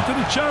important to get to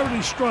the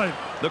charity stripe.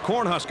 The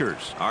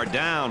Cornhuskers are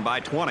down by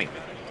 20.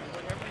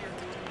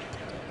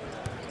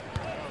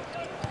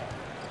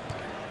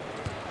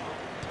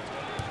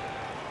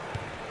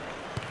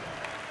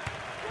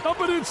 Up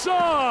and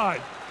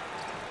inside.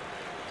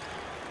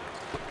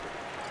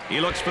 He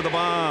looks for the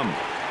bomb.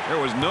 There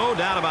was no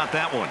doubt about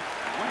that one.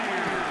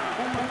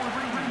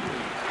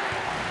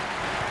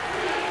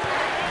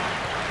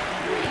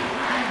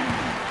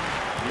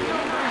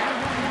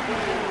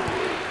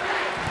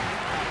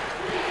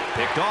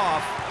 Picked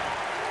off.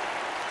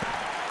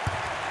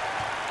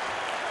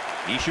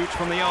 He shoots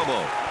from the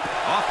elbow.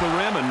 Off the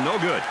rim and no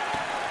good.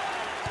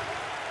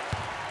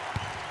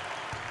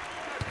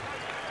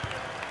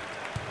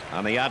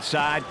 On the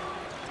outside.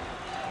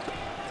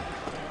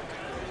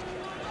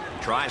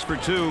 Tries for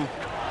 2.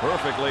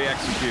 Perfectly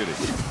executed.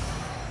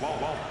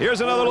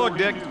 Here's another look,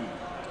 Dick.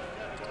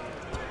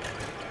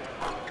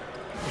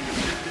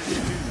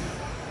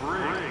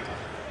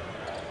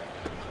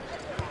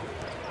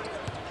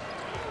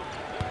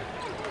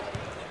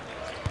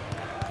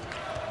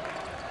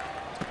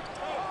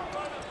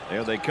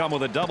 There they come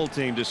with a double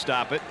team to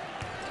stop it.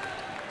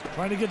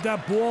 Trying to get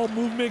that ball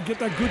movement, get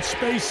that good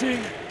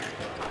spacing.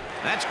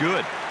 That's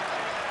good.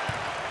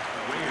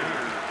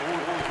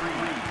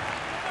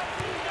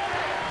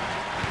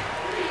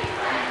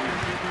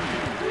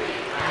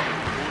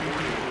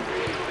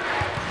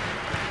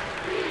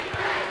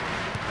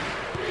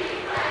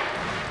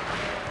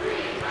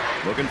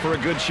 Looking for a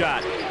good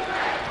shot.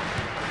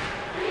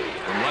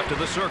 From left of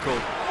the circle.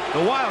 The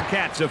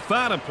Wildcats have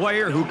found a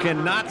player who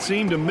cannot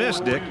seem to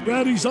miss, Dick.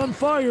 Brady's on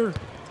fire.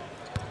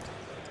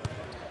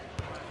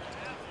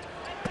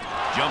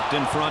 Jumped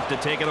in front to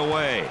take it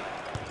away.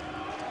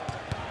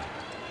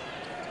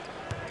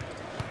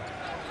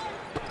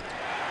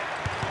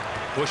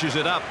 Pushes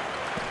it up.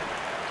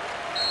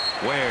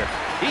 Where?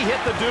 He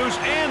hit the deuce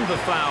and the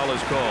foul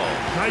is called.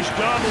 Nice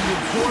job of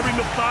absorbing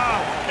the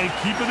foul and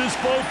keeping his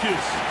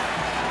focus.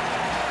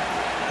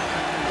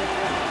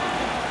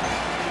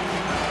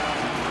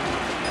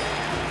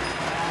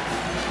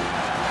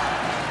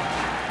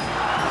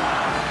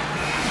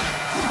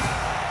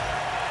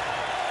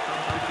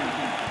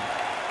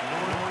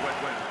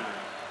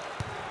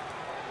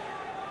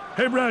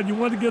 Hey, Brad, you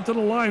want to get to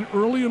the line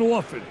early and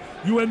often.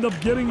 You end up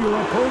getting your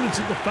opponents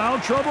into foul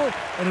trouble,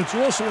 and it's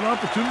also an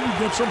opportunity to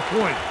get some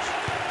points.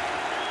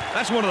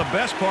 That's one of the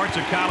best parts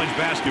of college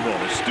basketball,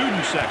 the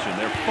student section.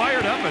 They're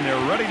fired up, and they're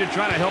ready to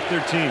try to help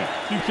their team.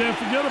 You can't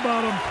forget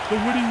about them.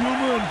 The witty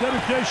humor and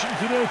dedication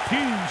to their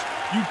teams.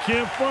 You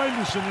can't find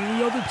this in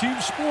any other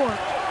team sport.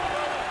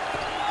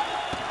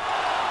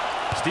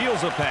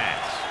 Steals a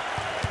pass.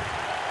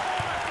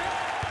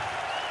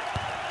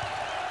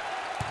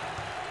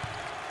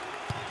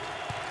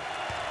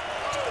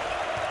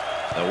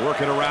 They'll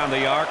work it around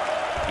the arc.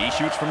 He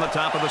shoots from the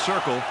top of the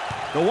circle.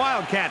 The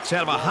Wildcats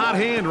have a hot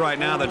hand right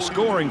now that's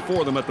scoring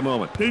for them at the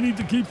moment. They need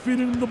to keep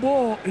feeding them the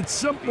ball. It's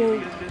simple.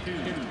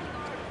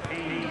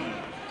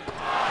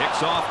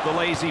 Picks off the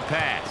lazy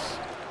pass.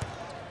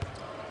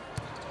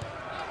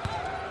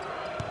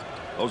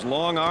 Those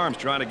long arms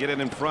trying to get it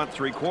in front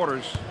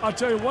 3/4. I'll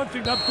tell you one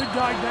thing, that big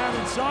guy down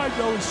inside,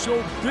 though, is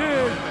so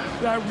big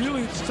that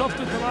really it's tough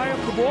to deny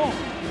him the ball.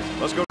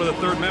 Let's go to the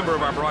third member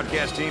of our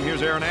broadcast team.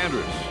 Here's Aaron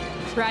Andrews.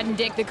 Brad and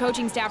Dick, the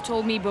coaching staff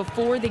told me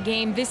before the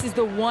game this is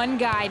the one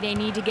guy they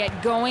need to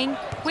get going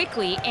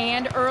quickly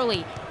and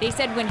early. They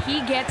said when he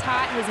gets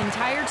hot, his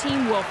entire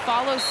team will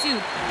follow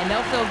suit, and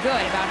they'll feel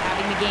good about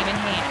having the game in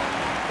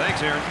hand.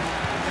 Thanks, Aaron.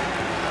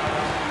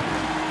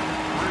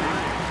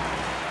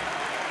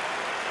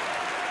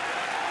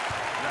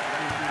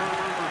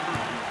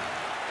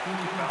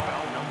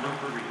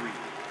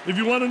 If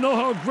you want to know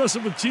how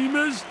aggressive a team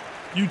is,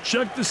 you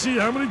check to see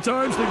how many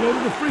times they go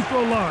to the free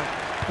throw line.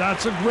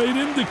 That's a great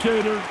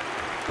indicator.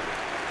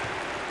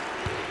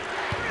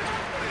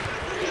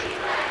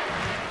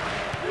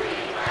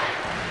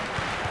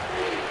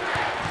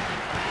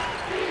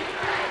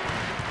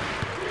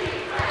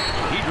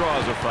 He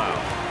draws a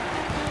foul.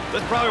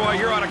 That's probably why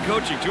you're out of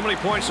coaching. Too many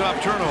points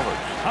off turnovers.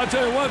 I'll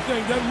tell you one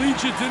thing, that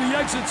leads you to the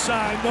exit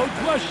sign. No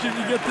question,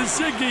 you get the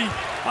Ziggy.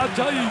 I'll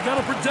tell you, you got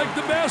to protect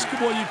the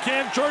basketball. You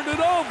can't turn it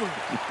over.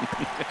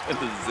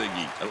 The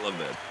Ziggy. I love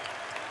that.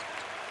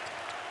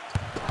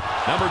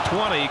 Number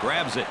 20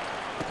 grabs it.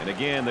 And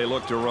again, they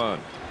look to run.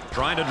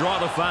 Trying to draw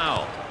the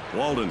foul.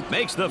 Walden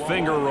makes the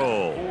finger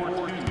roll.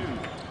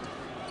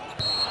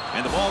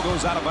 And the ball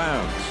goes out of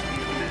bounds.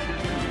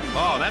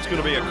 Oh, that's going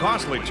to be a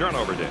costly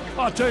turnover, Dick.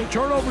 I'll tell you,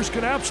 turnovers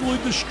can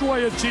absolutely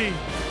destroy a team.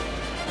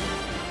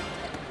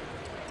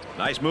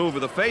 Nice move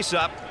with a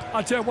face-up.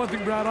 I'll tell you one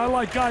thing, Brad, I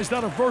like guys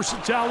that are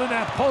versatile in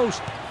that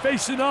post.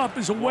 Facing up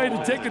is a way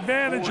to take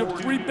advantage of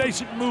three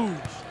basic moves.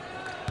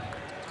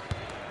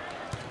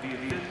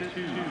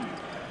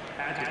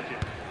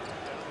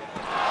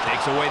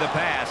 Takes away the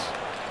pass.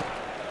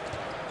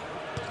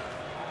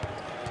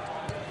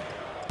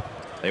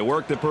 They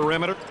work the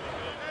perimeter.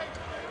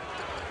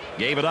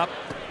 Gave it up.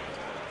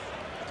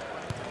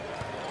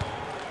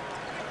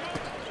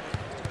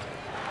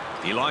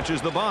 He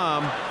launches the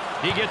bomb.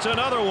 He gets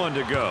another one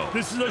to go.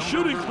 This is a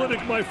shooting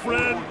clinic, my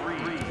friend.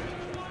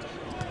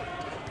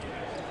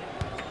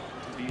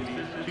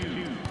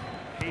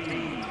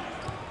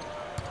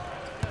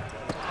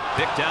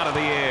 Picked out of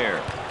the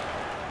air.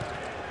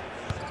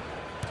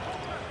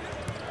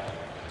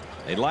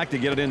 They'd like to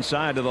get it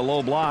inside to the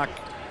low block.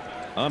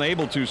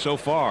 Unable to so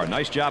far.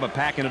 Nice job of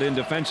packing it in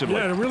defensively.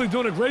 Yeah, they're really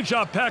doing a great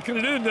job packing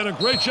it in. Did a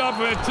great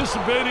job of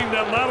anticipating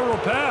that lateral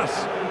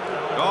pass.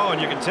 Oh,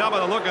 and you can tell by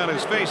the look on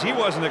his face, he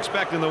wasn't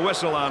expecting the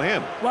whistle on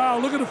him. Wow,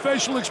 look at the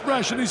facial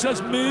expression. He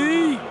says,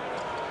 me?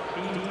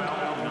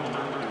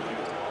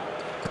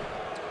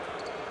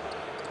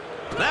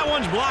 That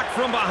one's blocked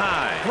from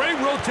behind. Great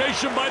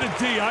rotation by the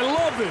D. I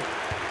love it.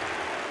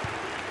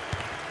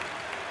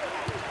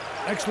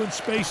 Excellent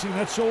spacing.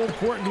 That's so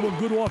important to a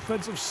good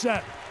offensive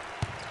set.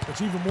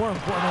 It's even more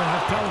important to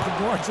have talented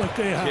guards like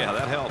they have. Yeah,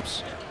 that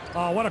helps.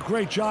 Oh, what a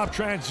great job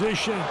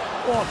transition.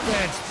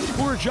 Offense.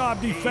 Poor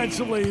job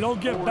defensively. Don't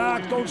get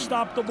back. Don't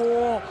stop the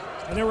ball.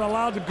 And they were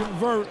allowed to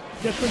convert.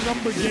 Get the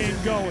number game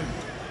going.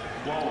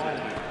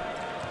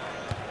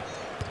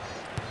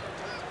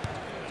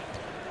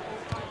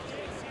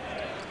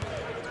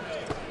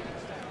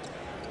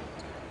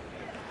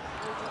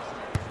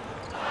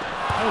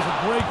 That was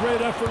a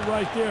great effort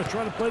right there.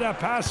 Trying to play that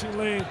passing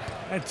lane.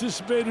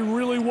 Anticipated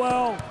really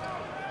well.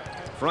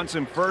 Fronts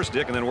him first,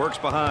 Dick, and then works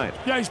behind.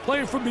 Yeah, he's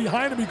playing from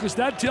behind him because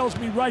that tells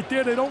me right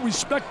there they don't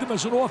respect him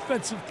as an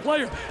offensive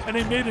player. And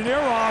they made an error,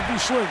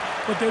 obviously,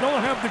 but they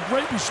don't have the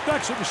great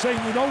respect. So they're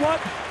saying, you know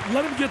what?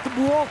 Let him get the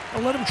ball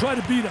and let him try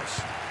to beat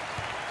us.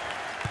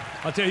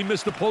 I'll tell you, he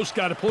missed the post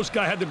guy. The post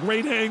guy had the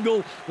great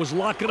angle, was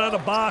locking on the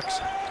box.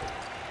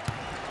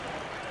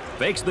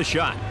 Fakes the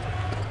shot.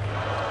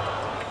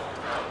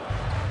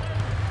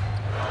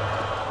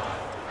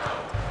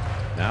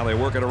 Now they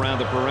work it around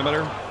the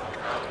perimeter.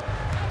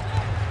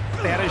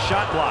 They had his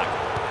shot blocked.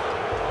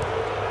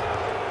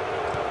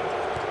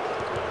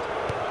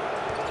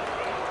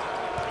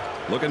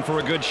 Looking for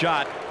a good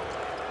shot.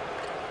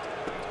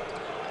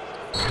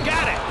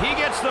 Got it. He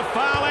gets the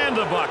foul and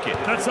the bucket.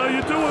 That's how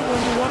you do it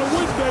when you want to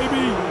win,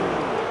 baby.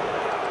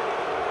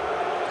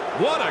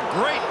 What a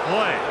great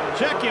play.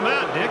 Check him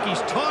out, Dick.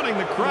 He's taunting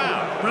the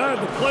crowd. Brad,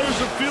 the players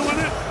are feeling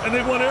it, and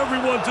they want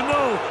everyone to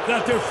know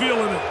that they're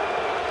feeling it.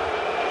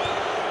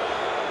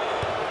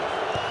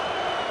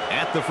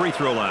 At the free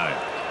throw line.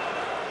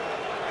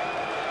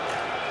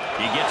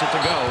 He gets it to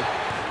go.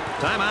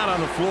 Timeout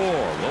on the floor.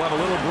 We'll have a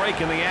little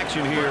break in the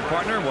action here,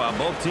 partner, while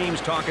both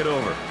teams talk it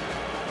over.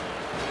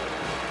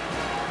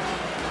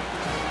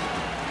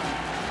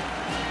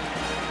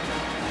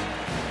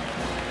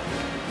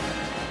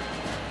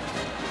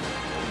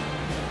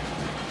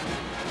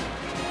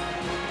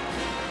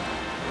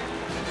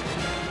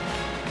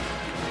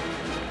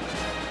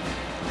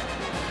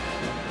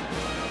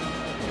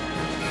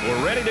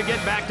 We're ready to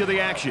get back to the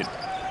action.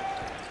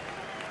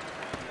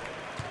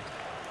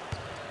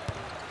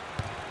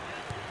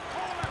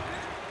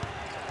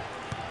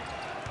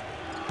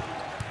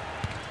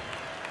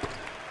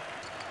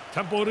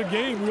 Tempo of the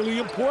game, really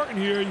important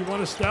here. You want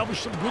to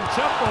establish some good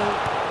tempo.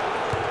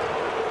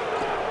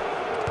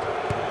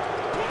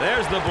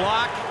 There's the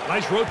block.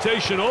 Nice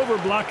rotation over,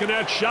 blocking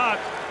that shot.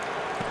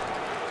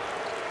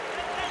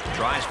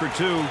 Tries for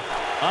two.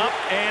 Up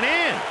and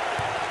in.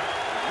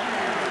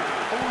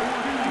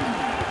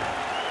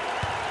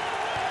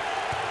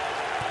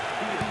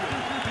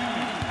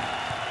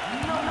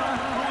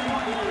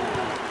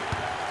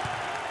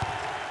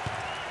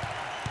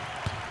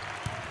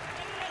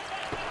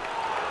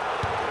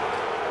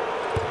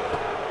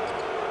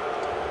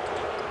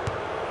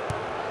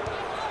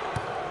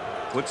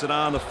 puts it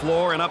on the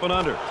floor and up and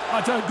under.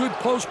 That's a good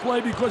post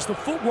play because the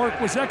footwork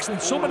was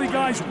excellent. So many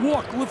guys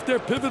walk, lift their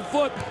pivot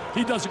foot.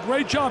 He does a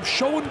great job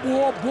showing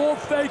ball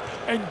fake,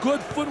 and good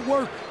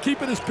footwork,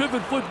 keeping his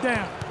pivot foot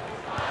down.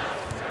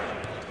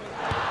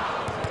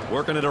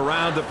 Working it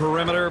around the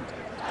perimeter.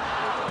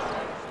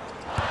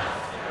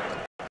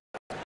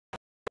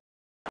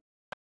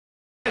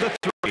 The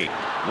three,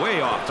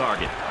 way off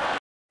target.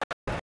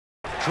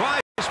 Tries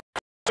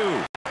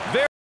two.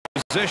 Very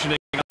positioning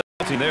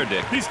there,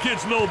 Dick. These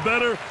kids know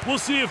better. We'll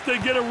see if they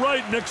get it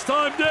right next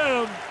time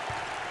down.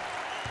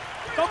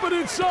 Up and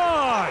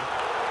inside.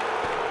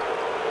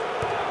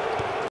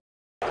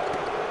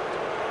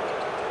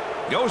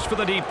 Goes for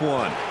the deep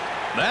one.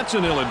 That's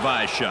an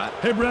ill-advised shot.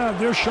 Hey, Brad,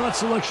 their shot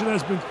selection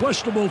has been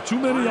questionable. Too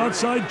many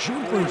outside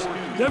jumpers.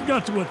 They've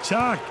got to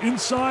attack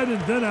inside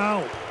and then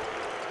out.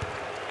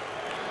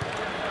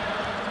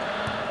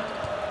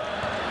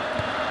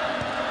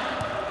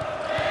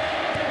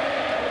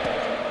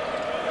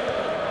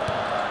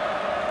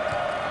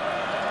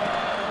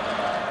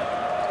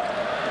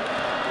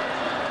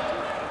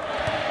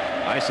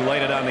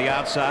 Isolated on the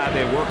outside.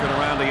 They're working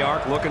around the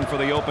arc, looking for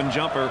the open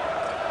jumper.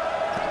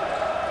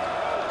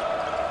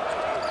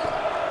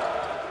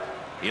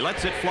 He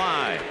lets it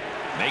fly.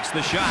 Makes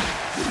the shot.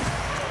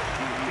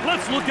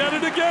 Let's look at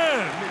it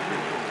again.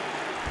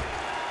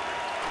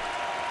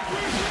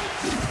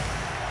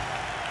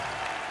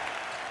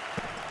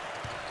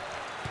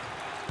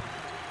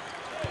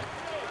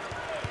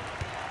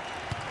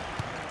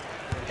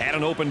 Had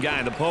an open guy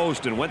in the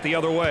post and went the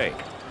other way.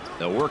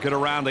 They'll work it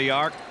around the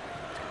arc.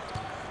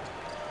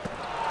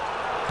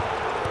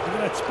 Look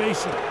at that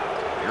spacing.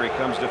 Here he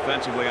comes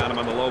defensively on him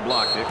on the low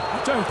block, Dick.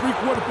 I tell you,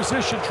 three-quarter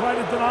position, try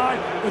to deny,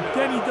 but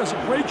then he does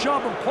a great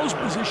job in post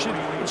position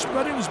and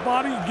spreading his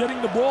body and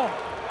getting the ball.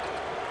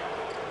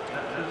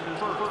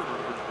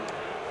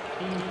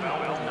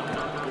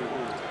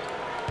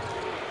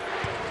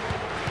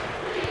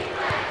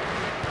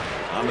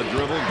 On the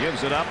dribble,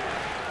 gives it up.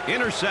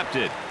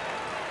 Intercepted.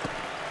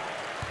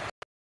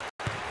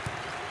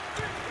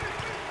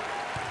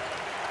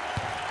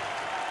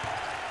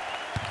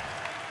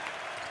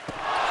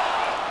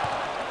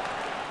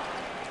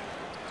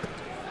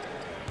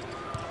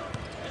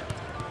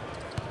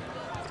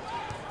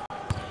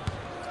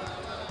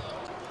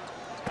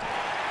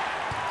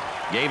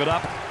 Gave it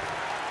up.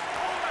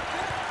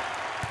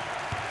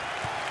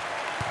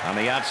 On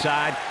the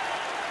outside.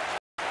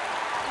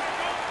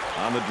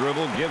 On the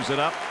dribble, gives it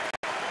up.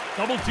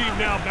 Double team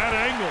now, bad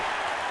angle.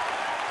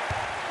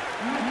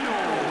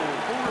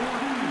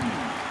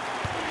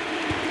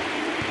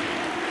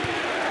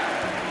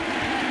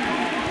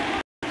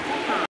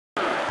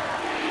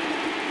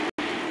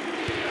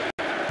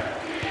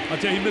 I'll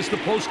tell you, he missed the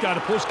post guy.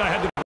 The post guy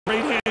had the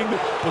great angle,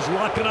 was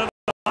locking on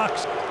the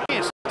box.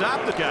 Can't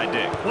stop the guy,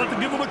 Dick. Want to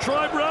give him a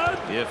try, Brad?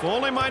 If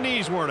only my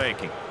knees weren't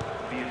aching.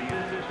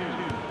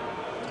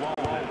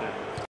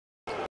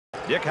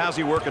 Dick, how's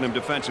he working him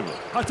defensively?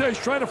 I'll tell you,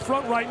 he's trying to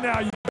front right now.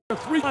 You have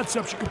three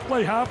concepts. You can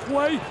play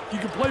halfway, you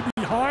can play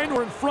behind,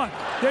 or in front.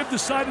 They've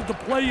decided to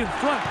play in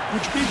front,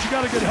 which means you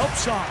got to get help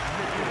side.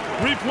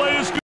 Replay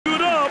is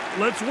good up.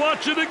 Let's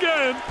watch it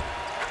again.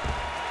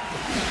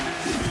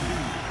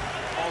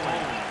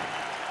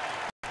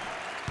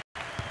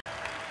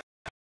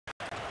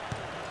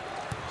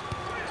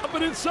 Up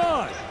and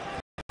inside.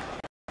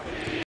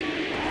 He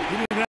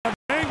didn't have an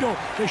angle.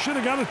 They should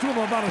have got it to him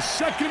about a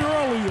second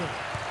earlier.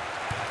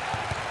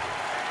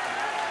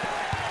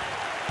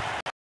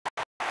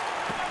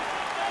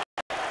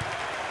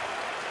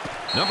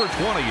 Number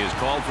 20 is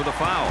called for the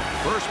foul.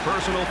 First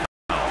personal foul.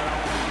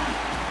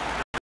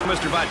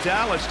 Mr.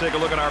 Vitale, let's take a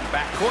look at our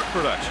backcourt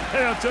production.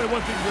 Hey, I'll tell you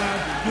one thing,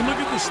 Brad. You look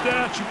at the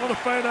stats, you want to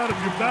find out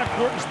if your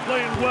backcourt is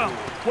playing well.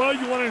 Well,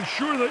 you want to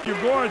ensure that your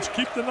guards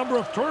keep the number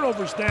of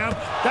turnovers down.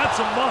 That's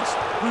a must.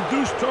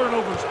 Reduce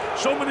turnovers.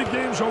 So many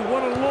games are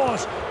won and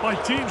lost by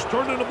teams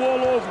turning the ball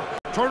over.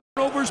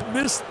 Turnovers,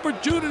 missed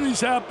opportunities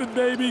happen,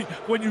 baby,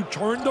 when you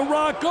turn the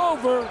rock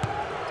over.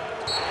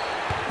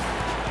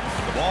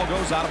 The ball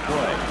goes out of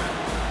play.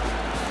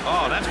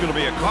 Oh, that's going to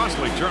be a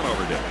costly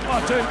turnover, Dick.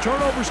 I'll tell you,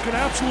 turnovers can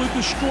absolutely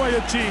destroy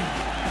a team.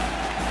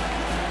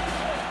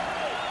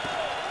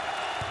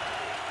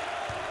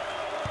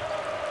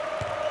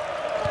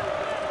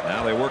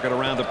 Now they work it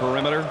around the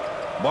perimeter.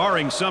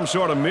 Barring some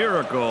sort of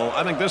miracle,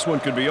 I think this one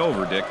could be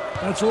over, Dick.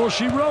 That's all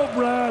she wrote,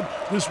 Brad.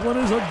 This one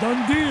is a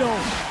done deal.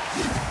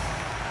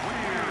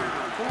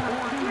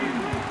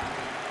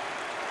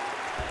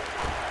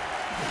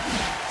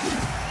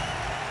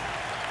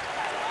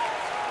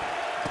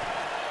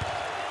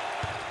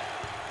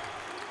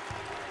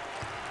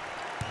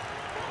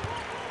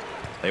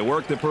 They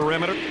work the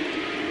perimeter.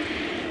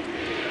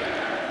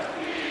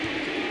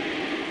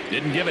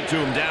 Didn't give it to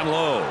him down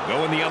low.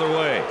 Going the other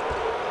way.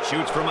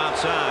 Shoots from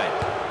outside.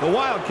 The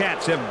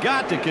Wildcats have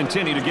got to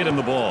continue to get him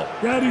the ball.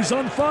 Daddy's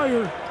on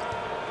fire.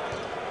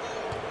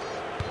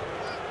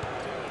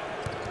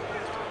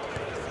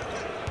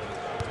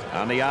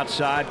 On the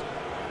outside.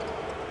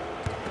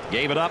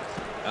 Gave it up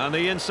on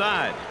the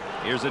inside.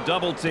 Here's a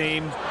double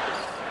team.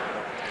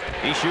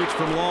 He shoots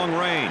from long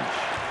range.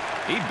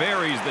 He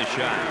buries the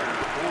shot.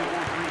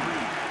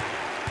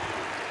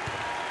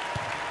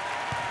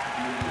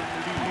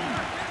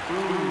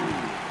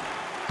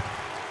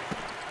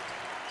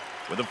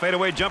 With a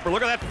fadeaway jumper,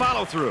 look at that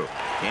follow through.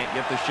 Can't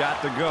get the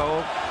shot to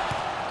go.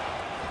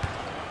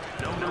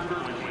 Number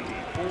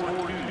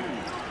 24.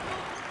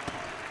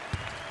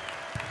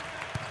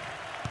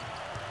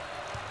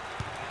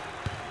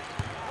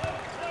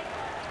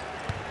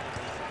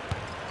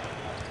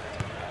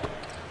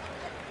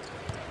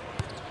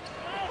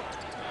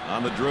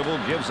 On the dribble,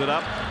 gives it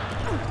up.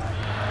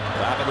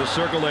 Top of the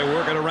circle, they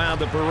work it around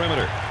the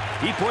perimeter.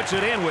 He puts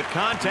it in with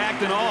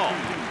contact and all.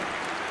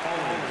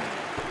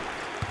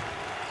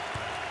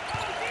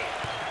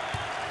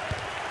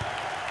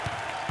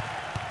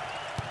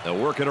 They'll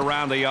work it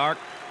around the arc.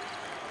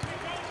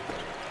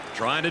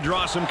 Trying to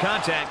draw some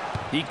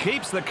contact. He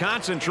keeps the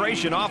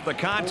concentration off the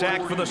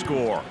contact for the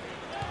score.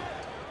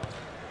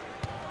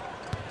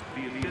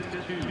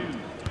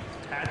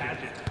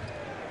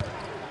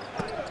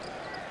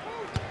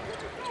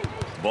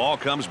 Ball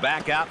comes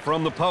back out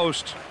from the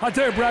post. I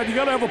tell you, Brad, you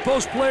got to have a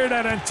post player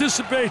that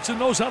anticipates and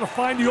knows how to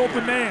find the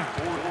open man.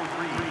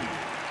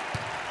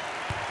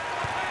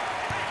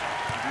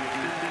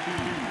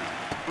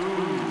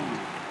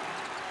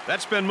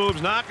 That spin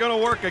move's not going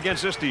to work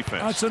against this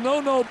defense. That's a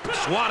no-no.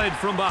 Swatted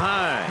from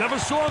behind. Never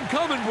saw him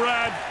coming,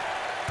 Brad.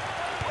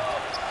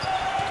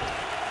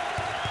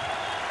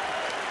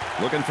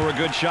 Looking for a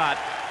good shot.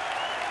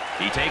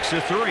 He takes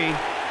the three.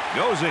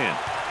 Goes in.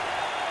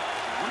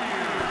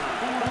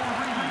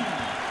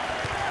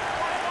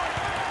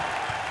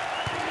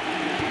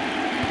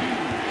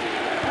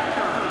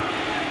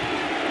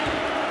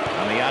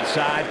 On the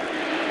outside.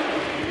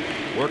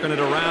 Working it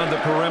around the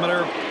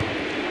perimeter.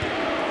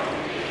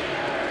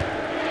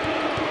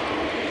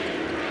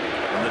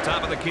 From the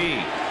top of the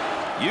key.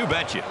 You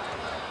betcha.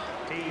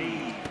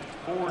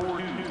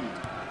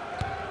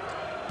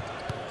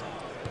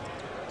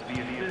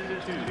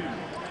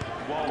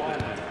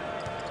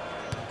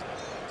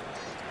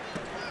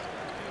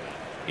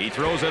 He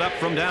throws it up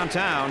from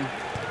downtown.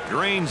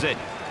 Drains it.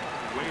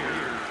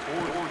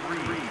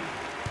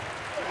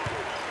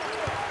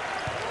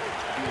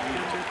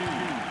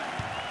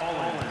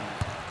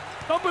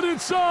 Up and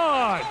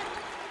inside.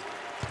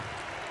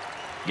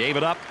 Gave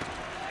it up.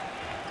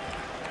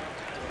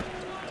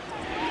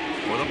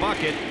 For the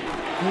bucket.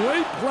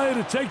 Great play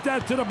to take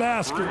that to the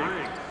basket.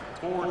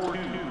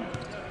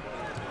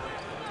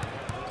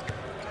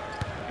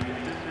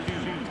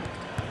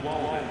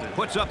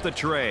 Puts up the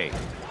tray.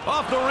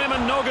 Off the rim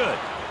and no good.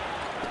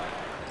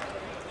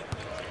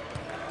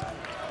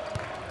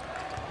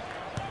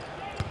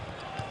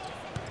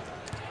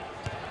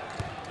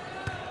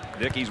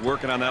 Dickey's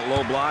working on that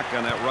low block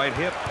on that right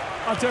hip.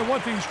 I'll tell you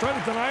one thing, he's trying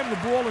to deny him the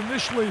ball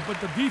initially, but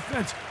the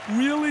defense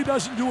really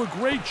doesn't do a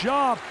great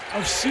job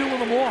of sealing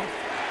him off.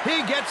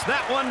 He gets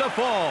that one to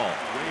fall.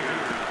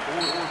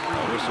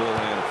 A whistle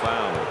and a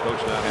foul. The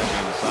coach not happy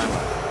on the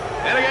sideline.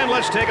 And again,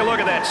 let's take a look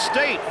at that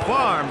State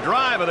Farm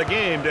drive of the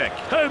game, Dick.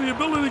 Hey, the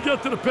ability to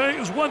get to the paint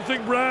is one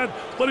thing, Brad,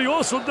 but he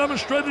also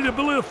demonstrated the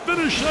ability to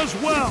finish as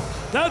well.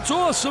 That's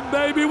awesome,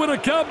 baby, with a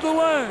capital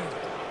A.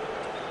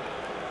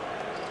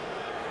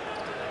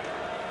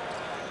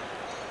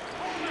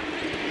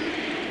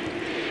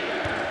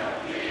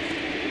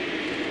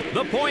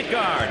 The point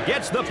guard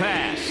gets the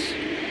pass.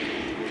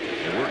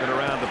 They're working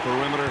around the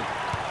perimeter.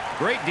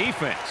 Great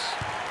defense.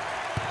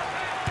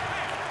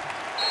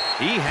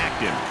 He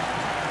hacked him.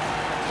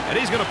 And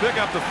he's going to pick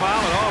up the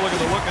foul, and oh, look at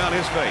the look on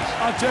his face.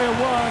 I'll tell you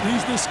what,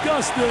 he's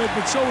disgusted,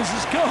 but so is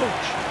his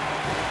coach.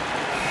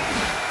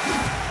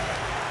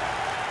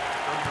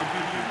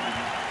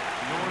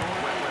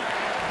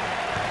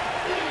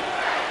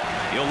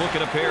 He'll look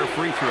at a pair of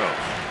free throws.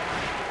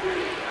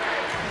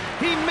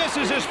 He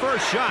misses his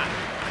first shot.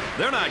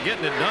 They're not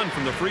getting it done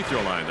from the free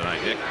throw line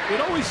tonight, Dick. It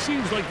always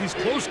seems like these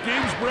close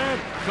games, Brad,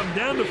 come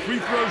down to free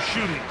throw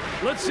shooting.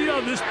 Let's see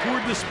how this poor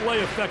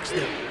display affects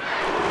them.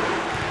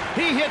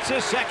 He hits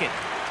his second.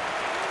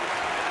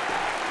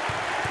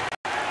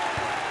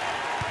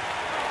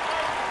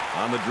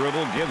 On the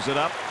dribble, gives it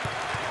up.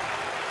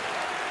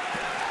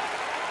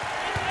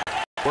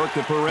 Work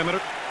the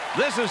perimeter.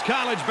 This is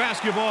college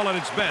basketball at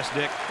its best,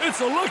 Dick. It's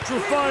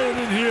electrifying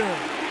in here.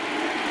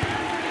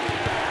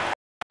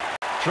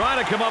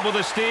 Trying to come up with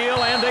a steal,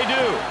 and they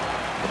do.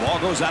 The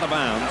ball goes out of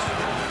bounds.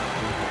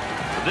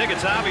 Dick,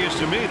 it's obvious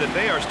to me that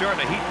they are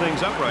starting to heat things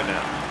up right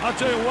now. I'll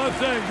tell you one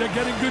thing, they're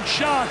getting good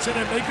shots, and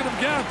they're making them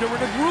count. They're in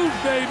a groove,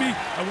 baby.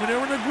 And when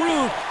they're in a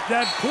groove,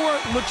 that court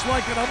looks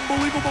like an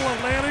unbelievable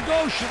Atlantic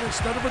Ocean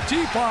instead of a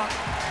teapot.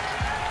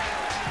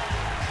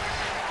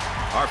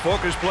 Our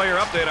focus player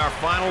update, our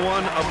final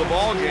one of the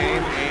ball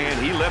game, and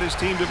he led his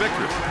team to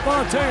victory. Well,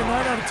 I'll tell you,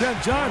 9 out of 10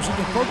 times, if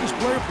the focus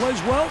player plays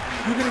well,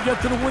 you're going to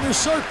get to the winner's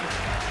circle.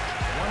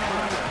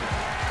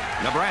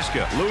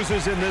 Nebraska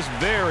loses in this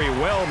very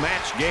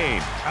well-matched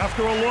game.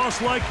 After a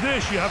loss like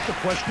this, you have to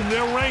question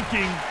their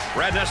ranking.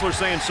 Brad Nessler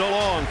saying so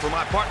long for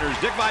my partners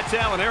Dick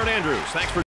Vitale and Aaron Andrews. Thanks for